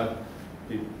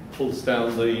pulls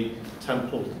down the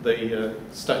temple, the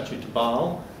statue to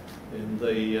Baal in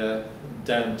the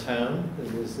downtown,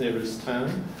 in his nearest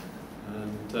town,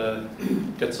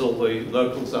 and gets all the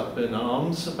locals up in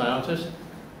arms about it.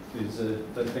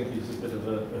 They think he's a bit of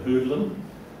a hoodlum,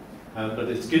 but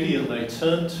it's Gideon they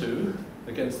turn to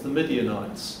against the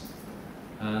Midianites.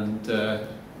 And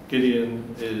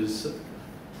Gideon is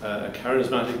a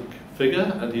charismatic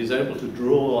figure, and he's able to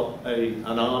draw an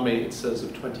army, it says,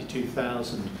 of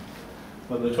 22,000.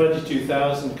 When the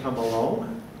 22,000 come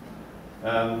along,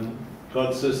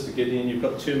 God says to Gideon, you've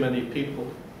got too many people.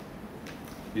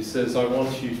 He says, I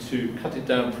want you to cut it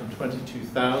down from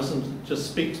 22,000. Just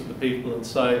speak to the people and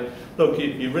say, look,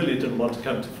 you really didn't want to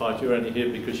come to fight. You're only here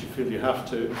because you feel you have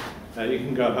to. You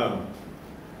can go home.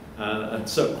 And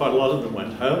so quite a lot of them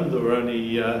went home. There were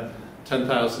only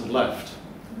 10,000 left.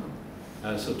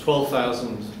 So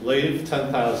 12,000 leave,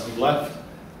 10,000 left.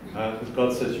 And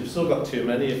God says, you've still got too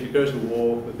many. If you go to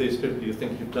war with these people, you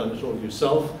think you've done it all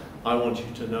yourself. I want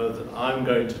you to know that I'm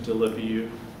going to deliver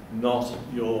you, not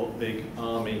your big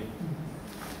army.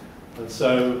 And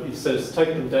so he says, take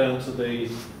them down to the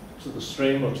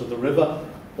stream or to the river.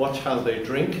 Watch how they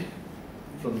drink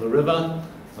from the river.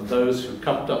 And those who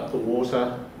cupped up the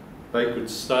water, they could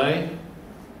stay.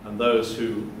 And those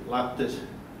who lapped it,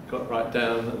 got right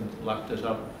down and lapped it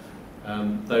up,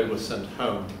 they were sent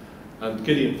home. And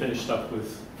Gideon finished up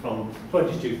with, from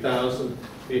 22,000,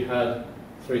 he had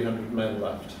 300 men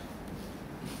left.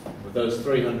 With those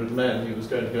 300 men, he was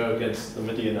going to go against the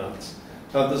Midianites.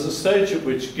 Now, there's a stage at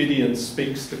which Gideon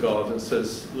speaks to God and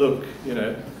says, look, you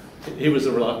know, he was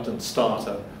a reluctant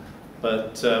starter,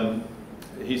 but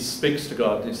he speaks to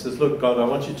God and he says, look, God, I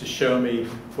want you to show me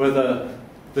whether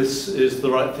this is the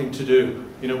right thing to do,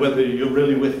 you know, whether you're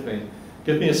really with me.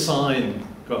 Give me a sign,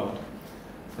 God.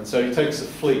 And so he takes a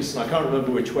fleece, and I can't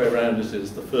remember which way around it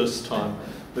is the first time,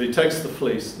 but he takes the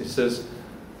fleece and he says,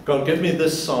 God, give me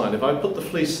this sign. If I put the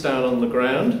fleece down on the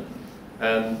ground,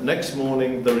 and next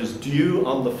morning there is dew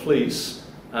on the fleece,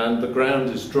 and the ground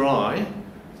is dry,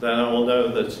 then I will know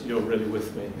that you're really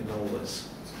with me in all this.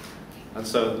 And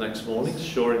so the next morning,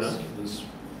 sure enough, there's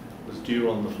dew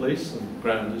on the fleece, and the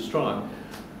ground is dry.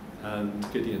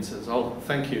 And Gideon says, oh,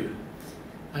 thank you.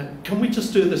 Can we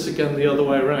just do this again the other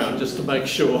way around, just to make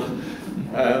sure?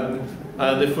 And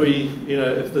if we, you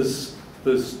know, if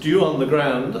there's dew on the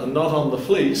ground and not on the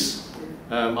fleece,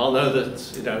 I'll know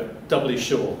that, you know, doubly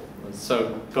sure. And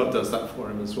so God does that for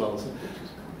him as well. So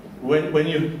when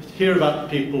you hear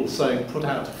about people saying, put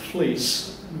out a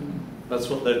fleece, that's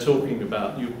what they're talking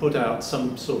about. You put out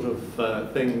some sort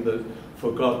of thing that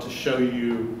for God to show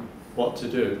you what to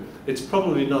do. It's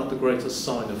probably not the greatest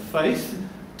sign of faith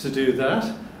to do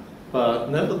that, but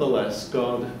nevertheless,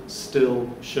 God still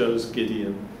shows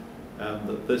Gideon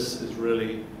that this is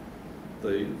really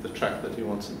the track that he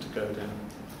wants him to go down.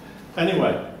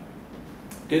 Anyway,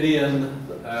 Gideon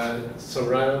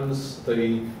surrounds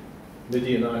the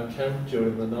Midianite camp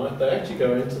during the night. They actually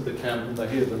go into the camp and they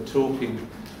hear them talking,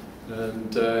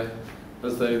 and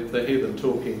as they hear them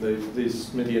talking,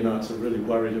 these Midianites are really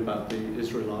worried about the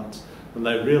Israelites, and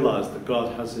they realise that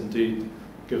God has indeed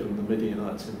given the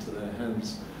Midianites into their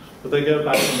hands. But they go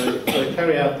back and they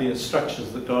carry out the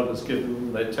instructions that God has given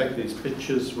them. They take these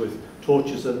pitchers with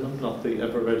torches in them, not the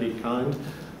ever-ready kind,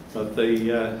 but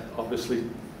the obviously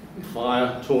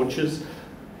fire torches,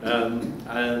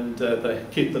 and they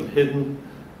keep them hidden,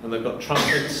 and they've got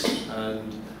trumpets,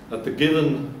 and at the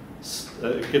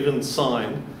given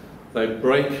sign, they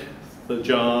break the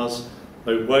jars,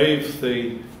 they wave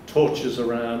the torches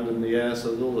around in the air, so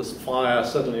there's all this fire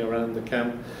suddenly around the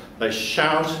camp. They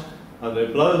shout and they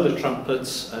blow the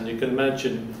trumpets, and you can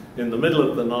imagine in the middle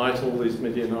of the night all these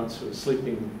Midianites who are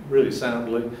sleeping really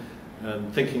soundly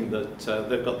and thinking that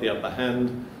they've got the upper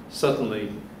hand.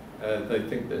 Suddenly they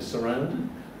think they're surrounded.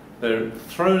 They're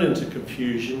thrown into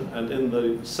confusion, and in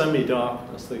the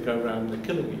semi-darkness they go around, they're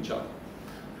killing each other.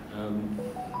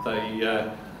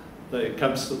 It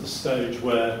comes to the stage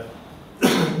where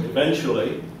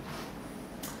eventually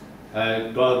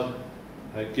God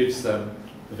gives them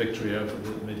the victory over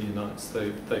the Midianites.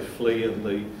 They flee, and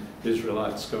the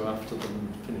Israelites go after them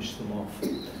and finish them off.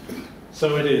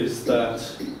 So it is that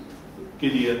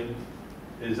Gideon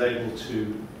is able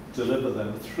to deliver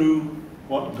them through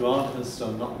what God has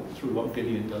done, not through what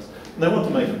Gideon does. And they want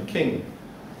to make him king.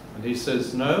 And he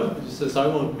says, no. He says, I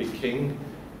won't be king.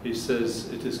 He says,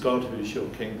 it is God who is your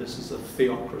king. This is a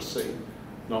theocracy,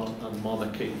 not a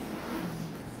monarchy.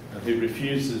 And he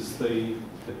refuses the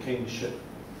kingship.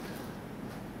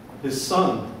 His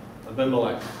son,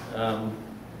 Abimelech,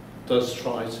 does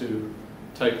try to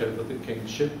take over the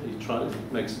kingship. He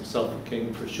makes himself a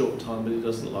king for a short time, but he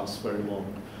doesn't last very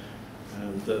long.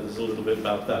 And there's a little bit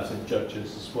about that in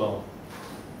Judges as well.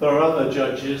 There are other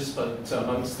judges, but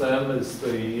amongst them is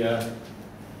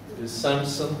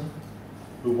Samson,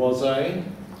 who was a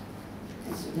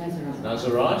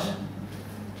Nazirite.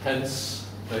 Hence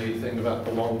the thing about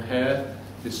the long hair.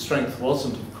 His strength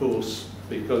wasn't, of course,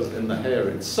 because in the hair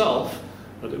itself,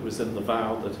 but it was in the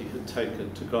vow that he had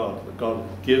taken to God. That God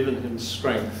had given him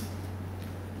strength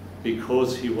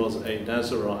because he was a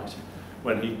Nazirite.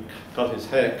 When he got his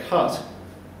hair cut,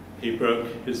 he broke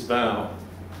his vow.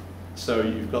 So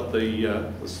you've got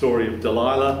the story of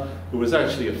Delilah, who was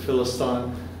actually a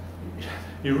Philistine.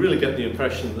 You really get the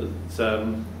impression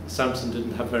that Samson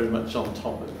didn't have very much on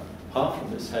top of it, apart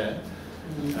from his hair.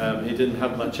 He didn't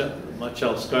have much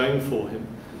else going for him.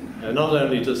 Not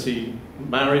only does he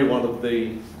marry one of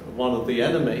the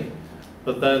enemy,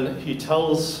 but then he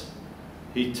tells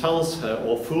he tells her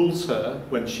or fools her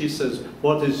when she says,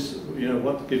 what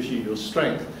gives you your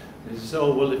strength? And he says,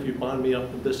 oh, well, if you bind me up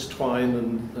with this twine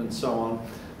and so on,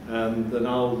 then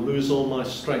I'll lose all my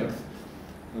strength.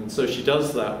 And so she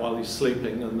does that while he's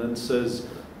sleeping, and then says,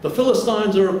 the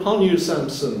Philistines are upon you,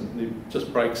 Samson. And he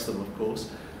just breaks them, of course.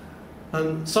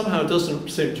 And somehow doesn't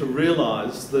seem to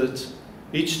realize that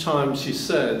each time she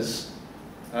says,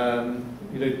 tell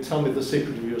me the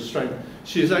secret of your strength,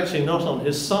 she's actually not on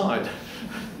his side.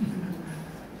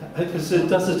 Because it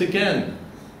does it again.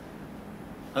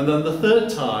 And then the third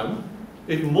time,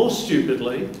 even more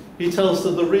stupidly, he tells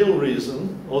her the real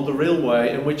reason, or the real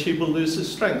way in which he will lose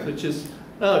his strength, which is,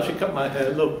 oh, if you cut my hair,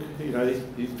 look,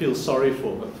 he feels sorry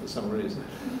for her for some reason.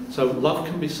 So love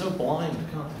can be so blind,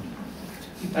 can't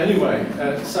it? Anyway,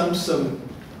 Samson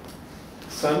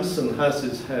has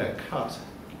his hair cut.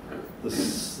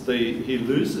 He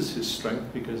loses his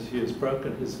strength because he has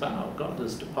broken his vow. God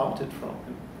has departed from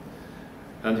him.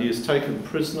 And he is taken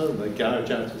prisoner, and they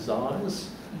gouge out his eyes.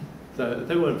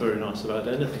 They weren't very nice about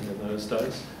anything in those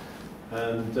days.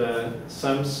 And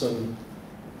Samson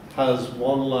has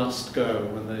one last go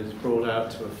when he's brought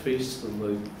out to a feast, and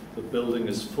the building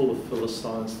is full of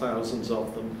Philistines, thousands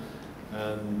of them.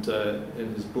 And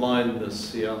in his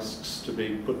blindness, he asks to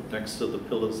be put next to the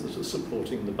pillars that are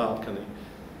supporting the balcony.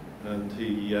 And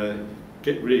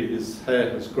his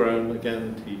hair has grown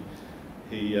again.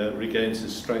 He regains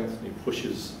his strength, and he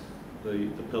pushes the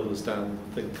pillars down.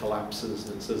 The thing collapses,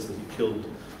 and it says that he killed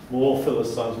more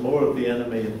Philistines, more of the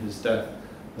enemy in his death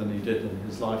than he did in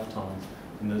his lifetime.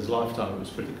 In his lifetime, it was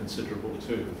pretty considerable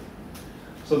too.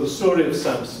 So the story of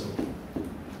Samson,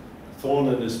 thorn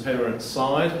in his parents'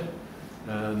 side,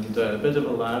 and a bit of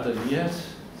a lad, and yet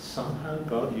somehow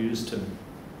God used him,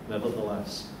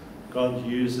 nevertheless. God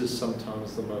uses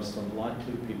sometimes the most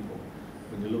unlikely people.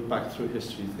 When you look back through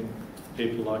history, you think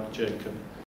people like Jacob.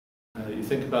 You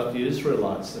think about the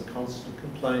Israelites, they're constantly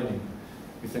complaining.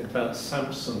 You think about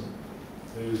Samson,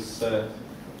 who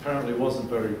apparently wasn't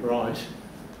very bright,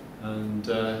 and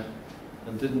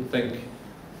didn't think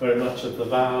very much of the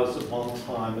vows at one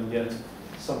time, and yet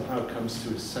somehow comes to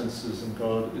his senses, and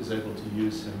God is able to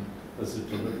use him as a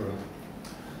deliverer.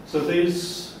 So there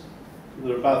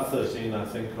are about 13, I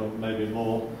think, or maybe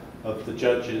more, of the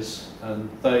judges, and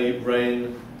they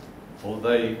reign, or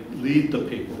they lead the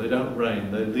people. They don't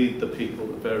reign, they lead the people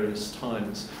at various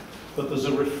times. But there's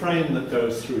a refrain that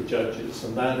goes through Judges,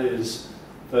 and that is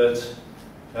that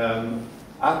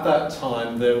at that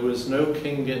time there was no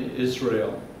king in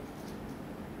Israel.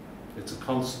 It's a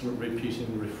constant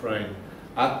repeating refrain.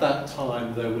 At that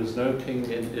time there was no king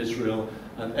in Israel,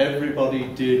 and everybody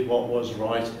did what was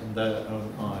right in their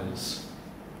own eyes.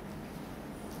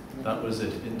 That was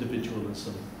it,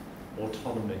 individualism,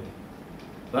 autonomy.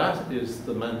 That is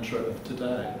the mantra of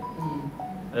today.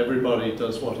 Everybody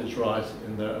does what is right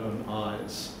in their own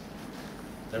eyes.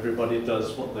 Everybody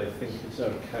does what they think is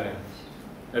okay.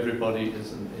 Everybody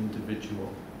is an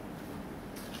individual.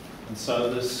 And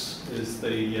so this is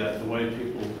the way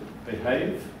people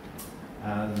behave,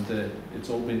 and it's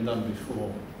all been done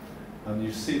before. And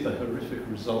you see the horrific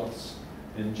results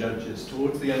in Judges.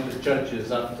 Towards the end of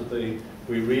Judges, after we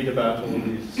read about all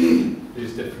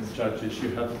these different judges, you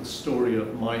have the story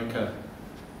of Micah,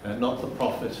 not the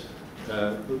prophet,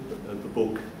 the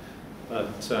book,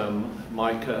 but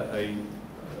Micah,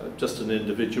 just an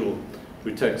individual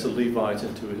who takes a Levite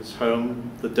into his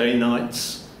home. The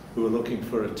Danites, who are looking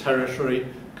for a territory,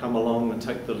 come along and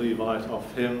take the Levite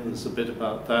off him. There's a bit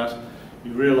about that.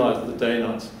 You realise the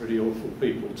Danites are pretty awful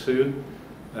people too,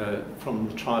 from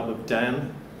the tribe of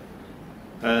Dan.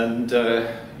 And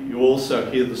you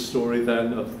also hear the story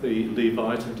then of the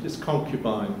Levite and his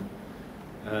concubine.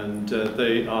 And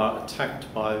they are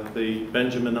attacked by the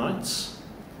Benjaminites,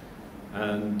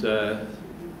 and the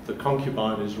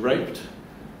concubine is raped.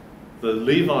 The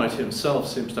Levite himself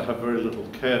seems to have very little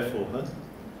care for her.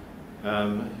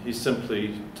 He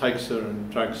simply takes her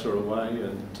and drags her away,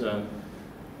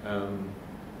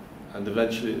 and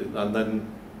eventually, and then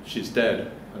she's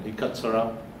dead, and he cuts her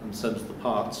up and sends the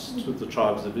parts to the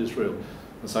tribes of Israel,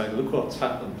 and saying, look what's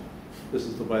happened. This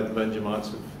is the way the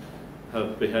Benjamites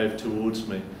have behaved towards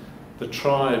me. The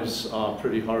tribes are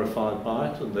pretty horrified by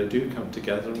it, and they do come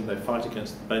together and they fight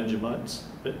against the Benjamites,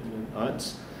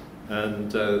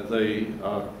 and they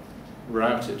are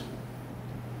routed.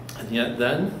 And yet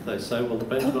then they say, well, the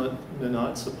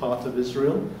Benjamites are part of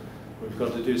Israel, we've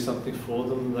got to do something for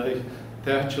them.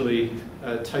 They actually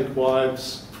take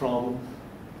wives from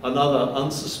another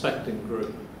unsuspecting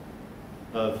group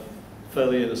of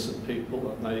fairly innocent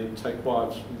people, and they take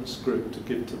wives from this group to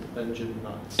give to the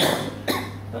Benjaminites.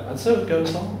 And so it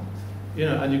goes on. you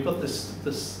know, and you've got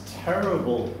this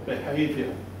terrible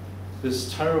behaviour,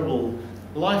 this terrible,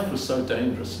 life was so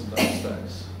dangerous in those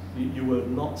days. You were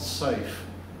not safe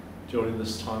during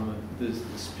this time of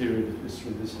this period of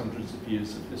history, these hundreds of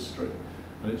years of history.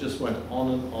 And it just went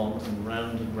on and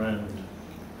round and round.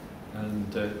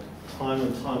 And time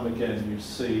and time again you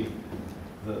see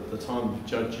that the time of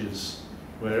Judges,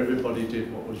 where everybody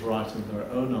did what was right in their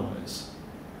own eyes,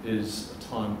 is a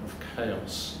time of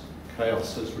chaos.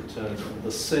 Chaos has returned, and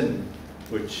the sin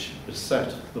which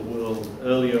beset the world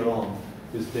earlier on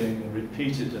is being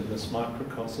repeated in this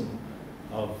microcosm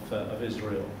of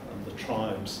Israel and the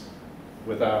tribes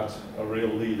without a real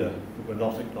leader who were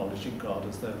not acknowledging God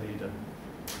as their leader.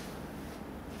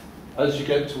 As you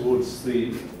get towards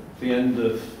the end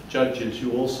of Judges,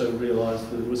 you also realise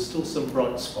that there were still some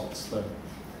bright spots there.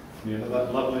 You know,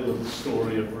 that lovely little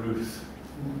story of Ruth.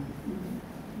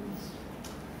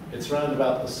 It's around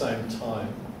about the same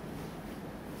time.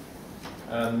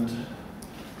 And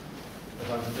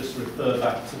if I can just refer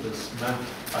back to this map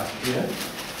back here.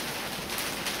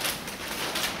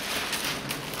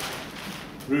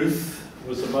 Ruth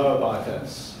was a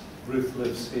Moabitess. Ruth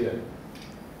lives here,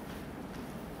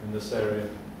 in this area.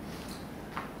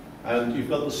 And you've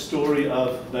got the story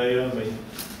of Naomi.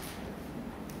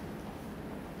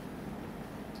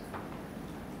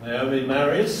 Naomi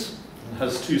marries and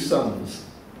has 2 sons.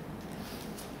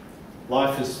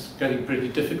 Life is getting pretty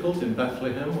difficult in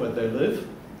Bethlehem, where they live.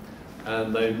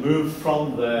 And they move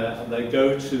from there and they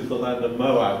go to the land of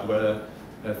Moab, where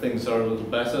things are a little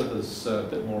better. There's a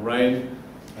bit more rain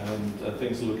and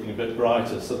things are looking a bit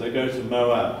brighter. So they go to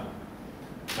Moab.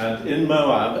 And in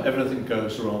Moab, everything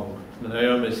goes wrong.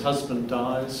 Naomi's husband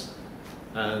dies,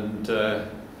 and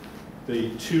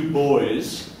the 2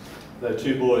 boys, their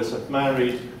 2 boys have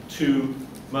married 2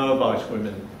 Moabite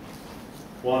women.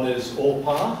 One is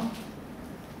Orpah,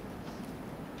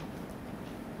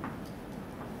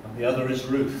 and the other is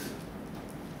Ruth.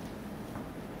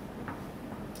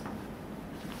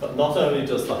 But not only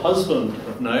does the husband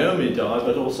of Naomi die,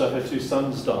 but also her 2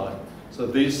 sons die. So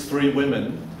these 3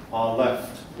 women are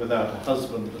left without a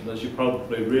husband, and as you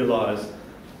probably realise,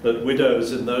 that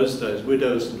widows in those days,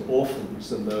 widows and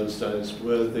orphans in those days,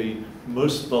 were the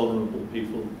most vulnerable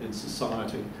people in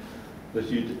society. That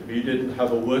you didn't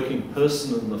have a working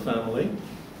person in the family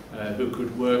who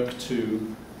could work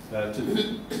to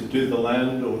do the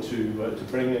land or to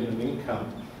bring in an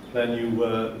income, then you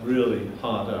were really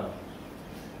hard up.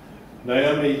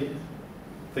 Naomi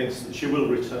thinks that she will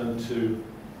return to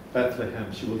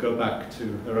Bethlehem. She will go back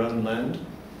to her own land.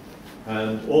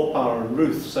 And Orpah and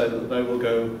Ruth say that they will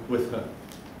go with her.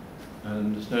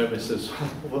 And Naomi says,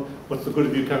 well, what's the good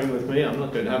of you coming with me? I'm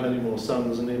not going to have any more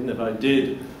sons, and even if I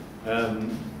did, you know,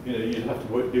 you'd have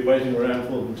to be waiting around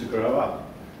for them to grow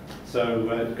up. So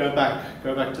go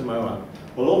back to Moab.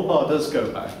 Well, Orpah does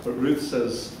go back, but Ruth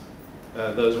says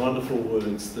those wonderful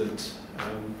words that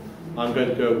I'm going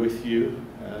to go with you.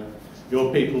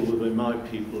 Your people will be my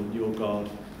people, and your God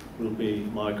will be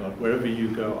my God. Wherever you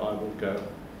go, I will go.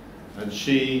 And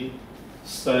she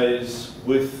stays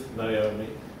with Naomi,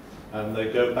 and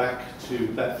they go back to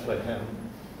Bethlehem.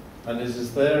 And it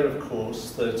is there, of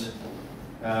course, that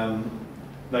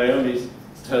Naomi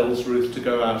tells Ruth to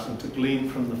go out and to glean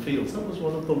from the fields. That was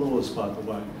one of the laws, by the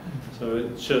way. So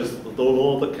it shows that the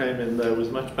law that came in there was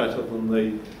much better than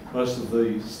most of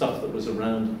the stuff that was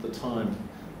around at the time.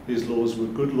 These laws were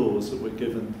good laws that were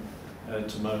given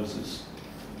to Moses.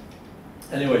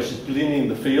 Anyway, she's gleaning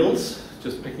the fields,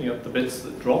 just picking up the bits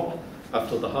that drop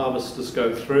after the harvesters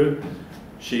go through.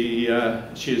 She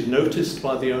is noticed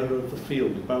by the owner of the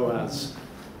field, Boaz.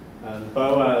 And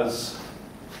Boaz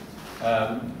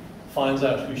finds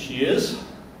out who she is.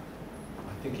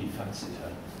 I think he fancied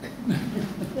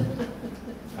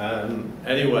her.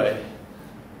 Anyway,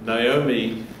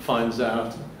 Naomi finds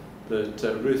out that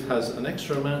Ruth has an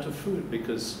extra amount of food,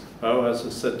 because Boaz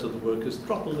has said to the workers,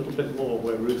 drop a little bit more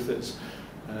where Ruth is.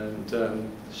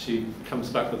 And she comes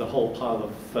back with a whole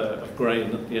pile of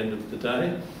grain at the end of the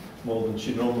day, more than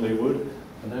she normally would.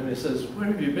 And Naomi says, where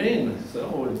have you been? She said,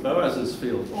 oh, in Boaz's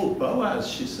field. Oh, Boaz,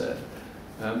 she said.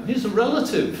 He's a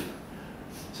relative.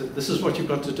 So this is what you've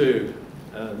got to do.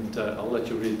 And I'll let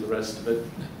you read the rest of it.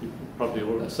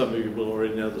 Probably some of you will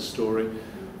already know the story.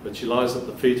 But she lies at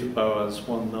the feet of Boaz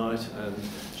one night, and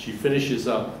she finishes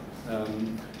up.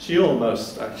 She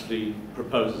almost actually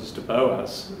proposes to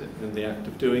Boaz in the act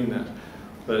of doing that.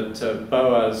 But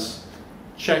Boaz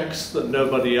checks that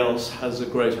nobody else has a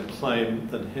greater claim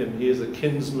than him. He is a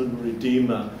kinsman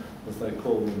redeemer, as they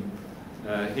call him.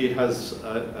 He has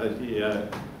a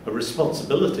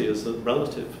responsibility as a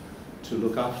relative to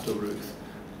look after Ruth.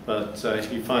 but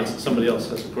he finds that somebody else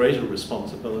has a greater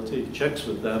responsibility. He checks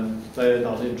with them, they're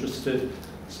not interested,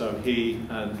 so he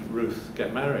and Ruth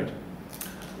get married.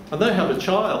 And they have a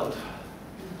child,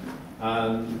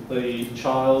 and the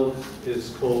child is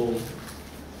called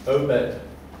Obed.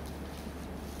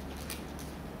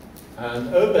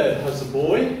 And Obed has a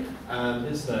boy, and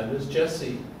his name is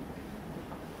Jesse.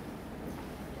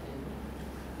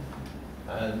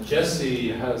 And Jesse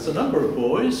has a number of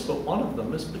boys, but one of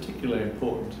them is particularly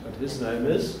important, and his name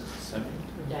is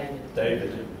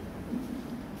David.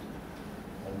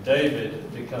 And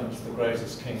David becomes the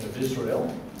greatest king of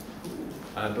Israel,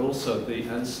 and also the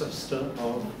ancestor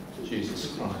of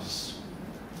Jesus Christ.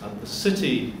 And the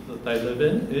city that they live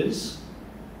in is,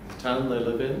 the town they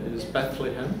live in is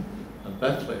Bethlehem, and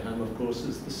Bethlehem, of course,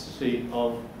 is the city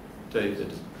of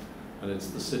David, and it's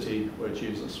the city where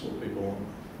Jesus will be born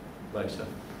later.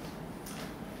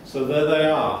 So there they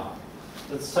are.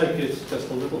 Let's take it just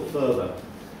a little further.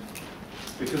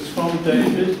 Because from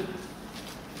David,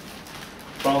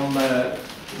 from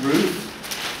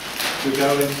Ruth, we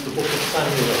go into the book of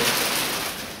Samuel.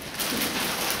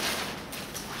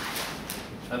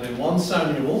 And in 1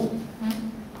 Samuel,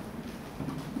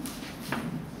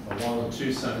 or 1 or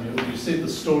 2 Samuel, you see the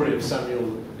story of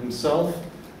Samuel himself.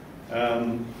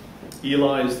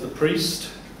 Eli is the priest.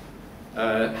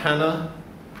 Hannah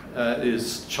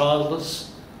is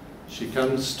childless. She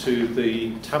comes to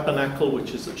the tabernacle,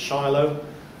 which is at Shiloh,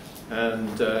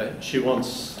 and she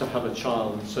wants to have a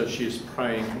child, and so she's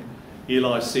praying.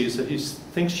 Eli sees her. He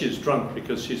thinks she's drunk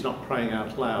because she's not praying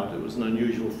out loud. It was an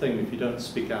unusual thing. If you don't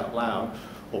speak out loud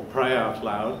or pray out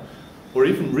loud, or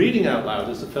even reading out loud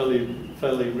is a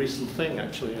fairly recent thing,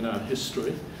 actually, in our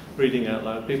history. Reading out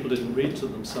loud. People didn't read to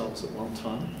themselves at one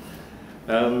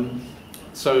time.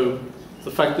 So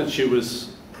the fact that she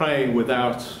was praying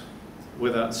without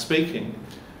speaking,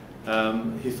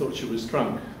 he thought she was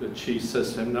drunk. But she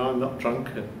says to him, "No, I'm not drunk."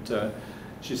 And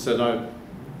she said, "I'm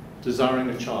desiring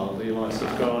a child." Eli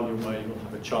said, "Go on your way, you'll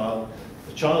have a child."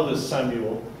 The child is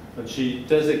Samuel, and she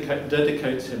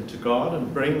dedicates him to God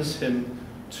and brings him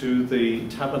to the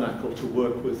tabernacle to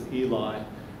work with Eli,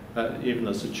 even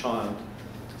as a child.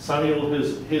 Samuel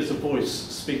hears a voice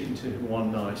speaking to him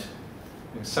one night.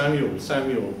 "Samuel,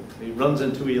 Samuel." He runs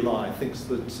into Eli, thinks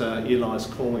that Eli's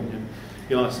calling him.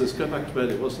 Eli says, "Go back to bed,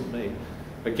 it wasn't me."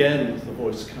 Again, the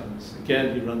voice comes.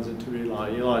 Again, he runs into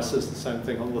Eli. Eli says the same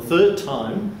thing. On the third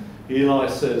time, Eli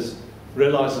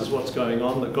realizes what's going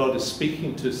on, that God is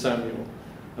speaking to Samuel,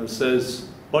 and says,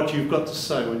 "What you've got to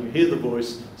say, when you hear the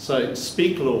voice, say,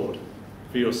 'Speak, Lord,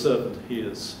 for your servant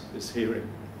is hearing.'"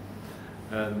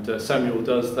 And Samuel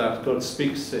does that. God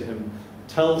speaks to him,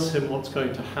 tells him what's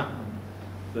going to happen,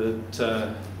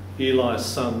 that Eli's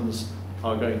sons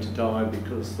are going to die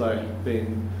because they've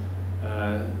been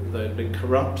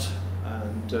corrupt,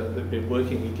 and they've been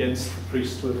working against the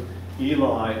priesthood.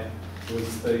 Eli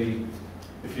was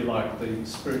if you like, the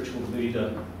spiritual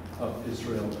leader of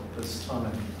Israel at this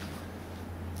time.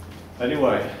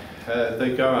 Anyway,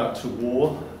 they go out to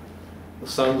war. The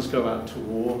sons go out to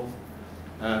war,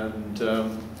 and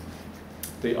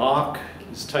the ark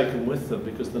is taken with them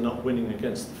because they're not winning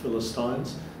against the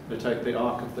Philistines. They take the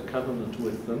Ark of the Covenant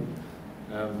with them,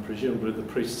 presumably the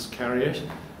priests carry it,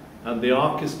 and the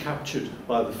Ark is captured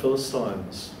by the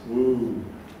Philistines. Woo!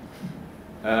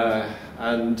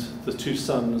 And the 2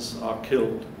 sons are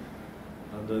killed.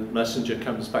 And the messenger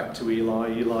comes back to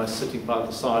Eli. Eli's sitting by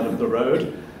the side of the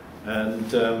road,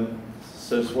 and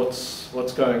says,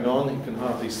 "What's going on?" He can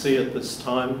hardly see at this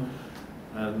time,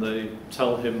 and they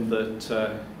tell him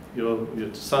that your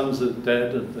sons are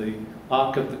dead, and the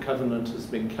Ark of the Covenant has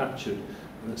been captured.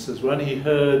 And it says, when he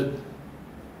heard,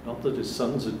 not that his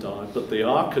sons had died, but the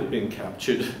Ark had been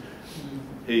captured,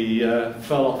 he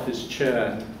fell off his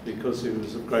chair because he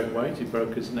was of great weight. He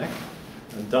broke his neck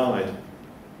and died.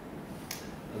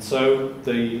 And so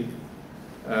the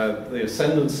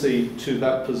ascendancy to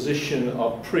that position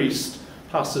of priest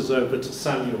passes over to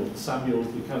Samuel. Samuel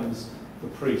becomes the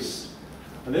priest.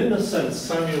 And in a sense,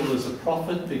 Samuel is a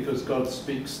prophet because God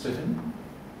speaks to him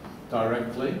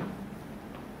directly.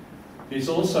 He's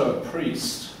also a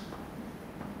priest.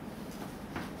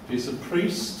 He's a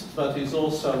priest, but he's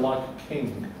also like a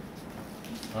king.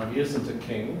 Now, he isn't a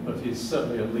king, but he's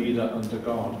certainly a leader under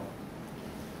God.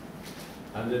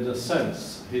 And in a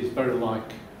sense, he's very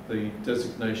like the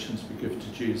designations we give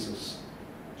to Jesus.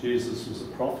 Jesus was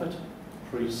a prophet,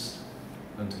 priest,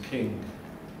 and a king.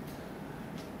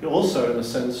 Also, in a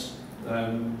sense,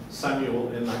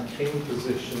 Samuel, in that king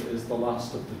position, is the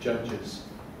last of the judges.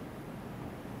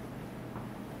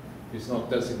 He's not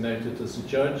designated as a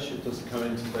judge. It doesn't come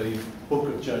into the book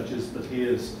of Judges, but he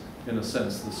is in a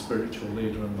sense, the spiritual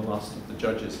leader and the last of the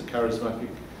judges, a charismatic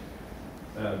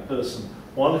person,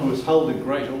 one who was held in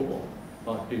great awe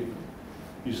by people.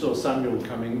 You saw Samuel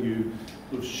coming, you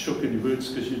sort of shook in your boots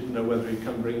because you didn't know whether he'd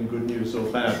come bringing good news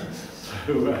or bad.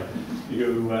 So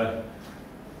you were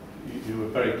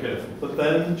very careful. But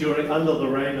then, under the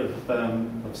reign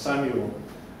of Samuel,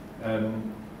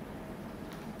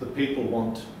 the people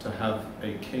want to have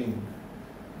a king.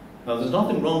 Now, there's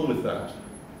nothing wrong with that.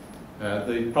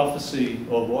 The prophecy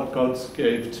of what God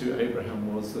gave to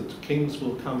Abraham was that kings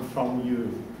will come from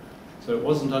you. So it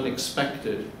wasn't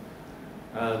unexpected.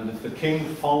 And if the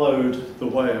king followed the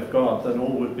way of God, then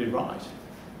all would be right.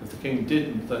 If the king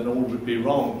didn't, then all would be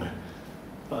wrong.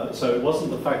 So it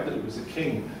wasn't the fact that it was a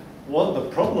king. What the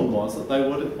problem was that they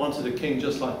wanted a king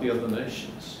just like the other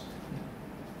nations.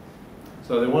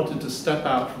 So they wanted to step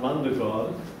out from under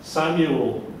God.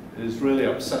 Samuel is really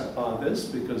upset by this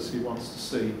because he wants to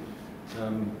see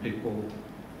people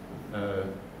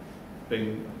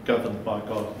being governed by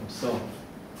God himself.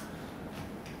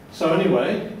 So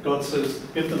anyway, God says,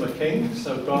 give them a king.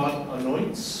 So God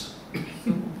anoints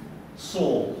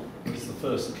Saul as the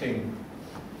first king.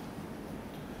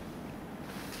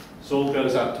 Saul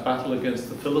goes out to battle against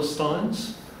the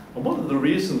Philistines. And one of the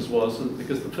reasons was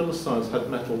because the Philistines had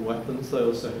metal weapons. They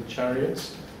also had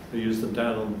chariots. They used them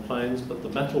down on the plains. But the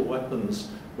metal weapons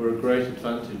were a great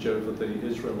advantage over the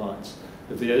Israelites.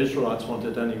 If the Israelites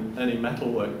wanted any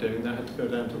metal work doing, they had to go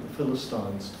down to the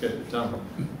Philistines to get it done.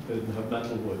 They didn't have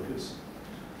metal workers.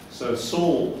 So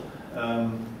Saul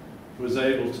was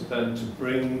able to then to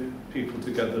bring people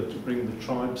together, to bring the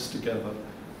tribes together,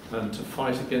 and to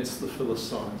fight against the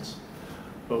Philistines.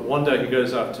 But one day he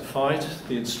goes out to fight.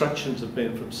 The instructions have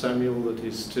been from Samuel that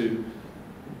he's to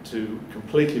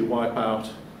completely wipe out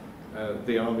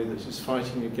the army that he's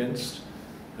fighting against.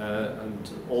 And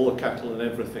all the cattle and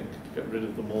everything, to get rid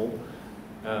of them all.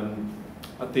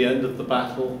 At the end of the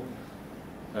battle,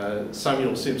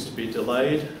 Samuel seems to be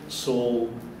delayed. Saul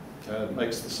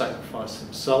makes the sacrifice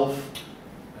himself,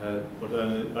 what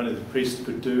only the priest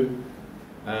could do.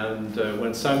 And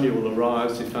when Samuel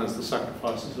arrives, he finds the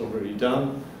sacrifice is already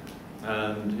done.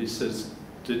 And he says,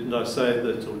 didn't I say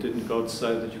that, or didn't God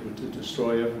say that you were to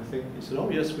destroy everything? He said, oh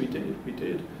yes, we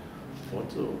did.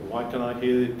 Why can I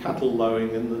hear cattle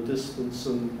lowing in the distance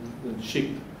and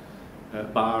sheep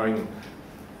baaing?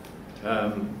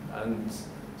 And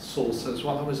Saul says,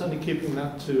 well, I was only keeping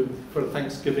that for a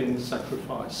Thanksgiving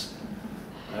sacrifice.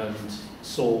 And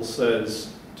Saul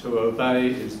says, to obey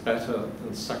is better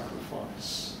than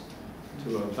sacrifice.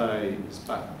 To obey is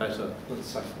better than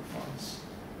sacrifice.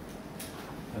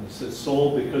 And he says,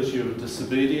 Saul, because you are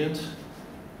disobedient,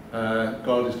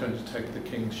 God is going to take the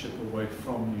kingship away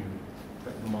from you.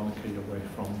 Take the monarchy away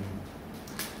from you.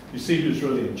 You see who's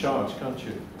really in charge, can't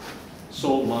you?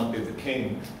 Saul might be the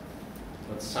king,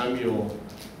 but Samuel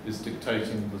is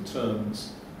dictating the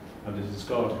terms, and it is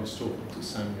God who's talking to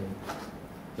Samuel.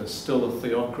 There's still a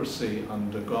theocracy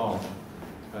under God,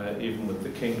 even with the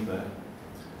king there.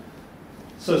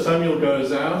 So Samuel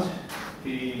goes out,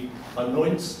 he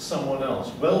anoints someone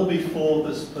else. Well before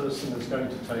this person is going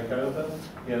to take over,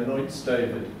 he anoints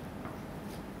David.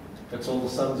 Gets all the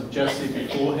sons of Jesse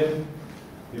before him.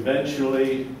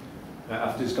 Eventually,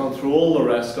 after he's gone through all the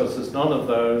rest, God says, none of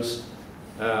those.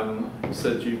 He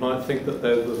said, you might think that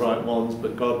they're the right ones,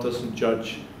 but God doesn't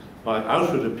judge by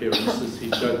outward appearances, he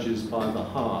judges by the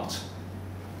heart.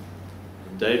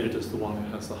 And David is the one who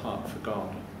has the heart for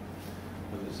God.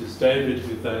 And this is David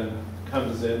who then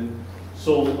comes in.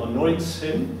 Saul anoints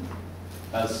him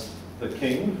as the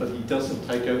king, but he doesn't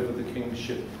take over the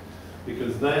kingship.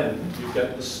 Because then you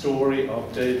get the story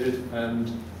of David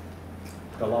and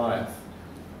Goliath.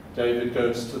 David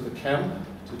goes to the camp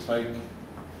to take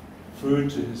food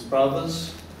to his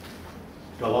brothers.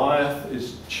 Goliath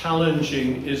is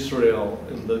challenging Israel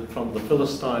from the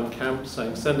Philistine camp,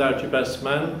 saying, send out your best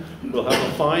man, we'll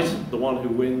have a fight, the one who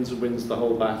wins the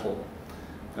whole battle.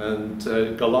 And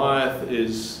Goliath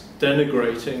is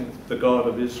denigrating the God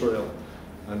of Israel.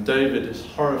 And David is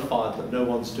horrified that no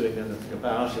one's doing anything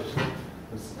about it.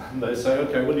 And they say,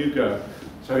 okay, will you go?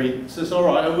 So he says, all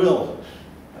right, I will.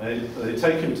 And they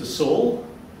take him to Saul.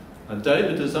 And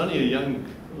David is only a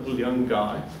little young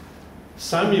guy.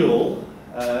 Samuel,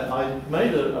 I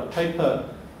made a paper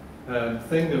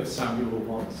thing of Samuel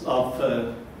once,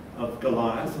 of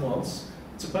Goliath once.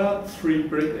 It's about 3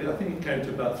 bricks, I think it came to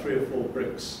about 3 or 4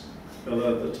 bricks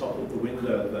below the top of the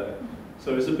window there.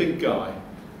 So he's a big guy.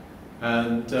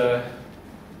 And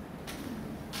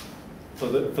for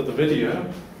the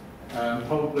video,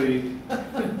 probably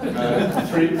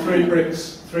 3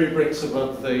 bricks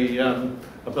above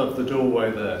the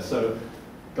doorway there. So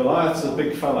Goliath's a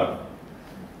big fellow.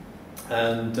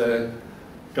 And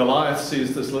Goliath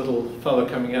sees this little fellow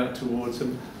coming out towards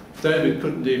him. David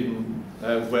couldn't even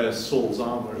wear Saul's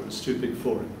armour. It was too big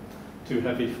for him, too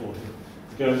heavy for him.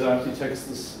 He goes out, he takes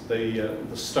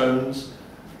the stones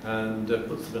and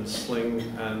puts them in a sling,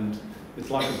 and it's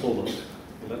like a bullet.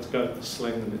 He lets go of the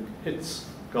sling and it hits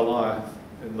Goliath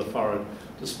in the forehead.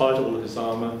 Despite all his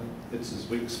armour, it's his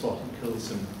weak spot and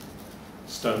kills him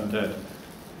stone dead.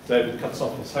 David cuts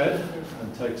off his head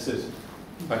and takes it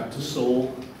back to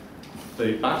Saul.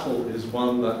 The battle is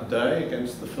won that day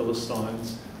against the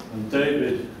Philistines, and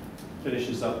David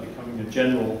finishes up becoming a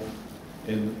general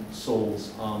in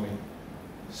Saul's army.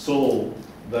 Saul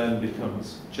then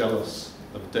becomes jealous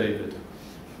of David,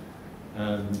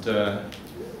 and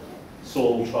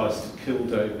Saul tries to kill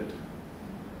David.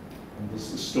 And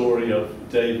there's the story of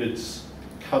David's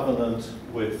covenant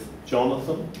with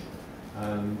Jonathan,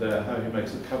 and how he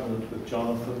makes a covenant with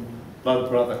Jonathan, blood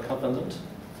brother covenant.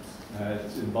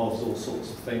 It involves all sorts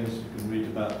of things, you can read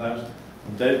about that.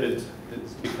 And David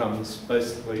becomes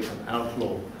basically an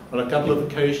outlaw. On a couple of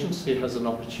occasions he has an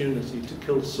opportunity to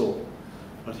kill Saul,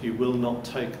 but he will not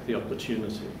take the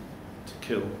opportunity to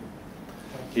kill.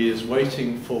 He is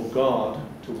waiting for God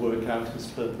to work out his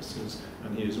purposes,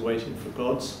 and he is waiting for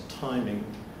God's timing.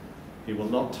 He will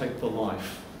not take the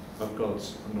life of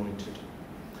God's anointed.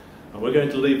 And we're going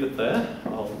to leave it there.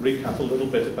 I'll recap a little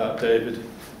bit about David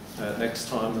next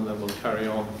time, and then we'll carry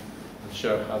on and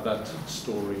show how that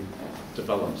story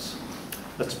develops.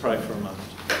 Let's pray for a moment.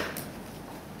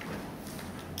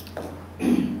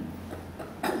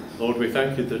 Lord, we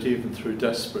thank you that even through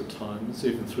desperate times,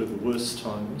 even through the worst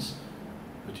times,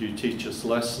 that you teach us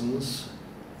lessons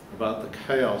about the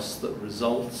chaos that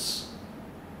results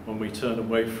when we turn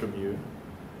away from you,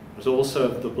 but also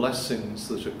of the blessings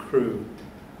that accrue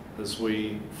as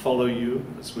we follow you,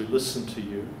 as we listen to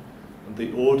you, and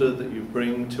the order that you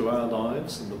bring to our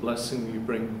lives and the blessing you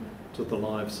bring to the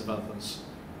lives of others.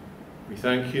 We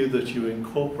thank you that you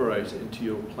incorporate into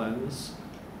your plans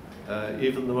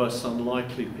even the most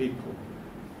unlikely people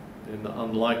in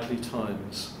unlikely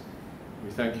times.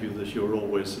 We thank you that you're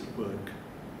always at work.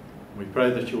 We pray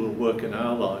that you will work in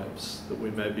our lives, that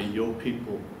we may be your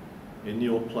people in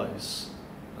your place,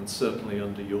 and certainly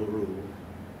under your rule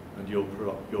and your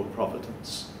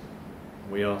providence.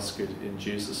 We ask it in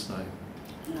Jesus' name.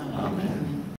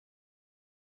 Amen.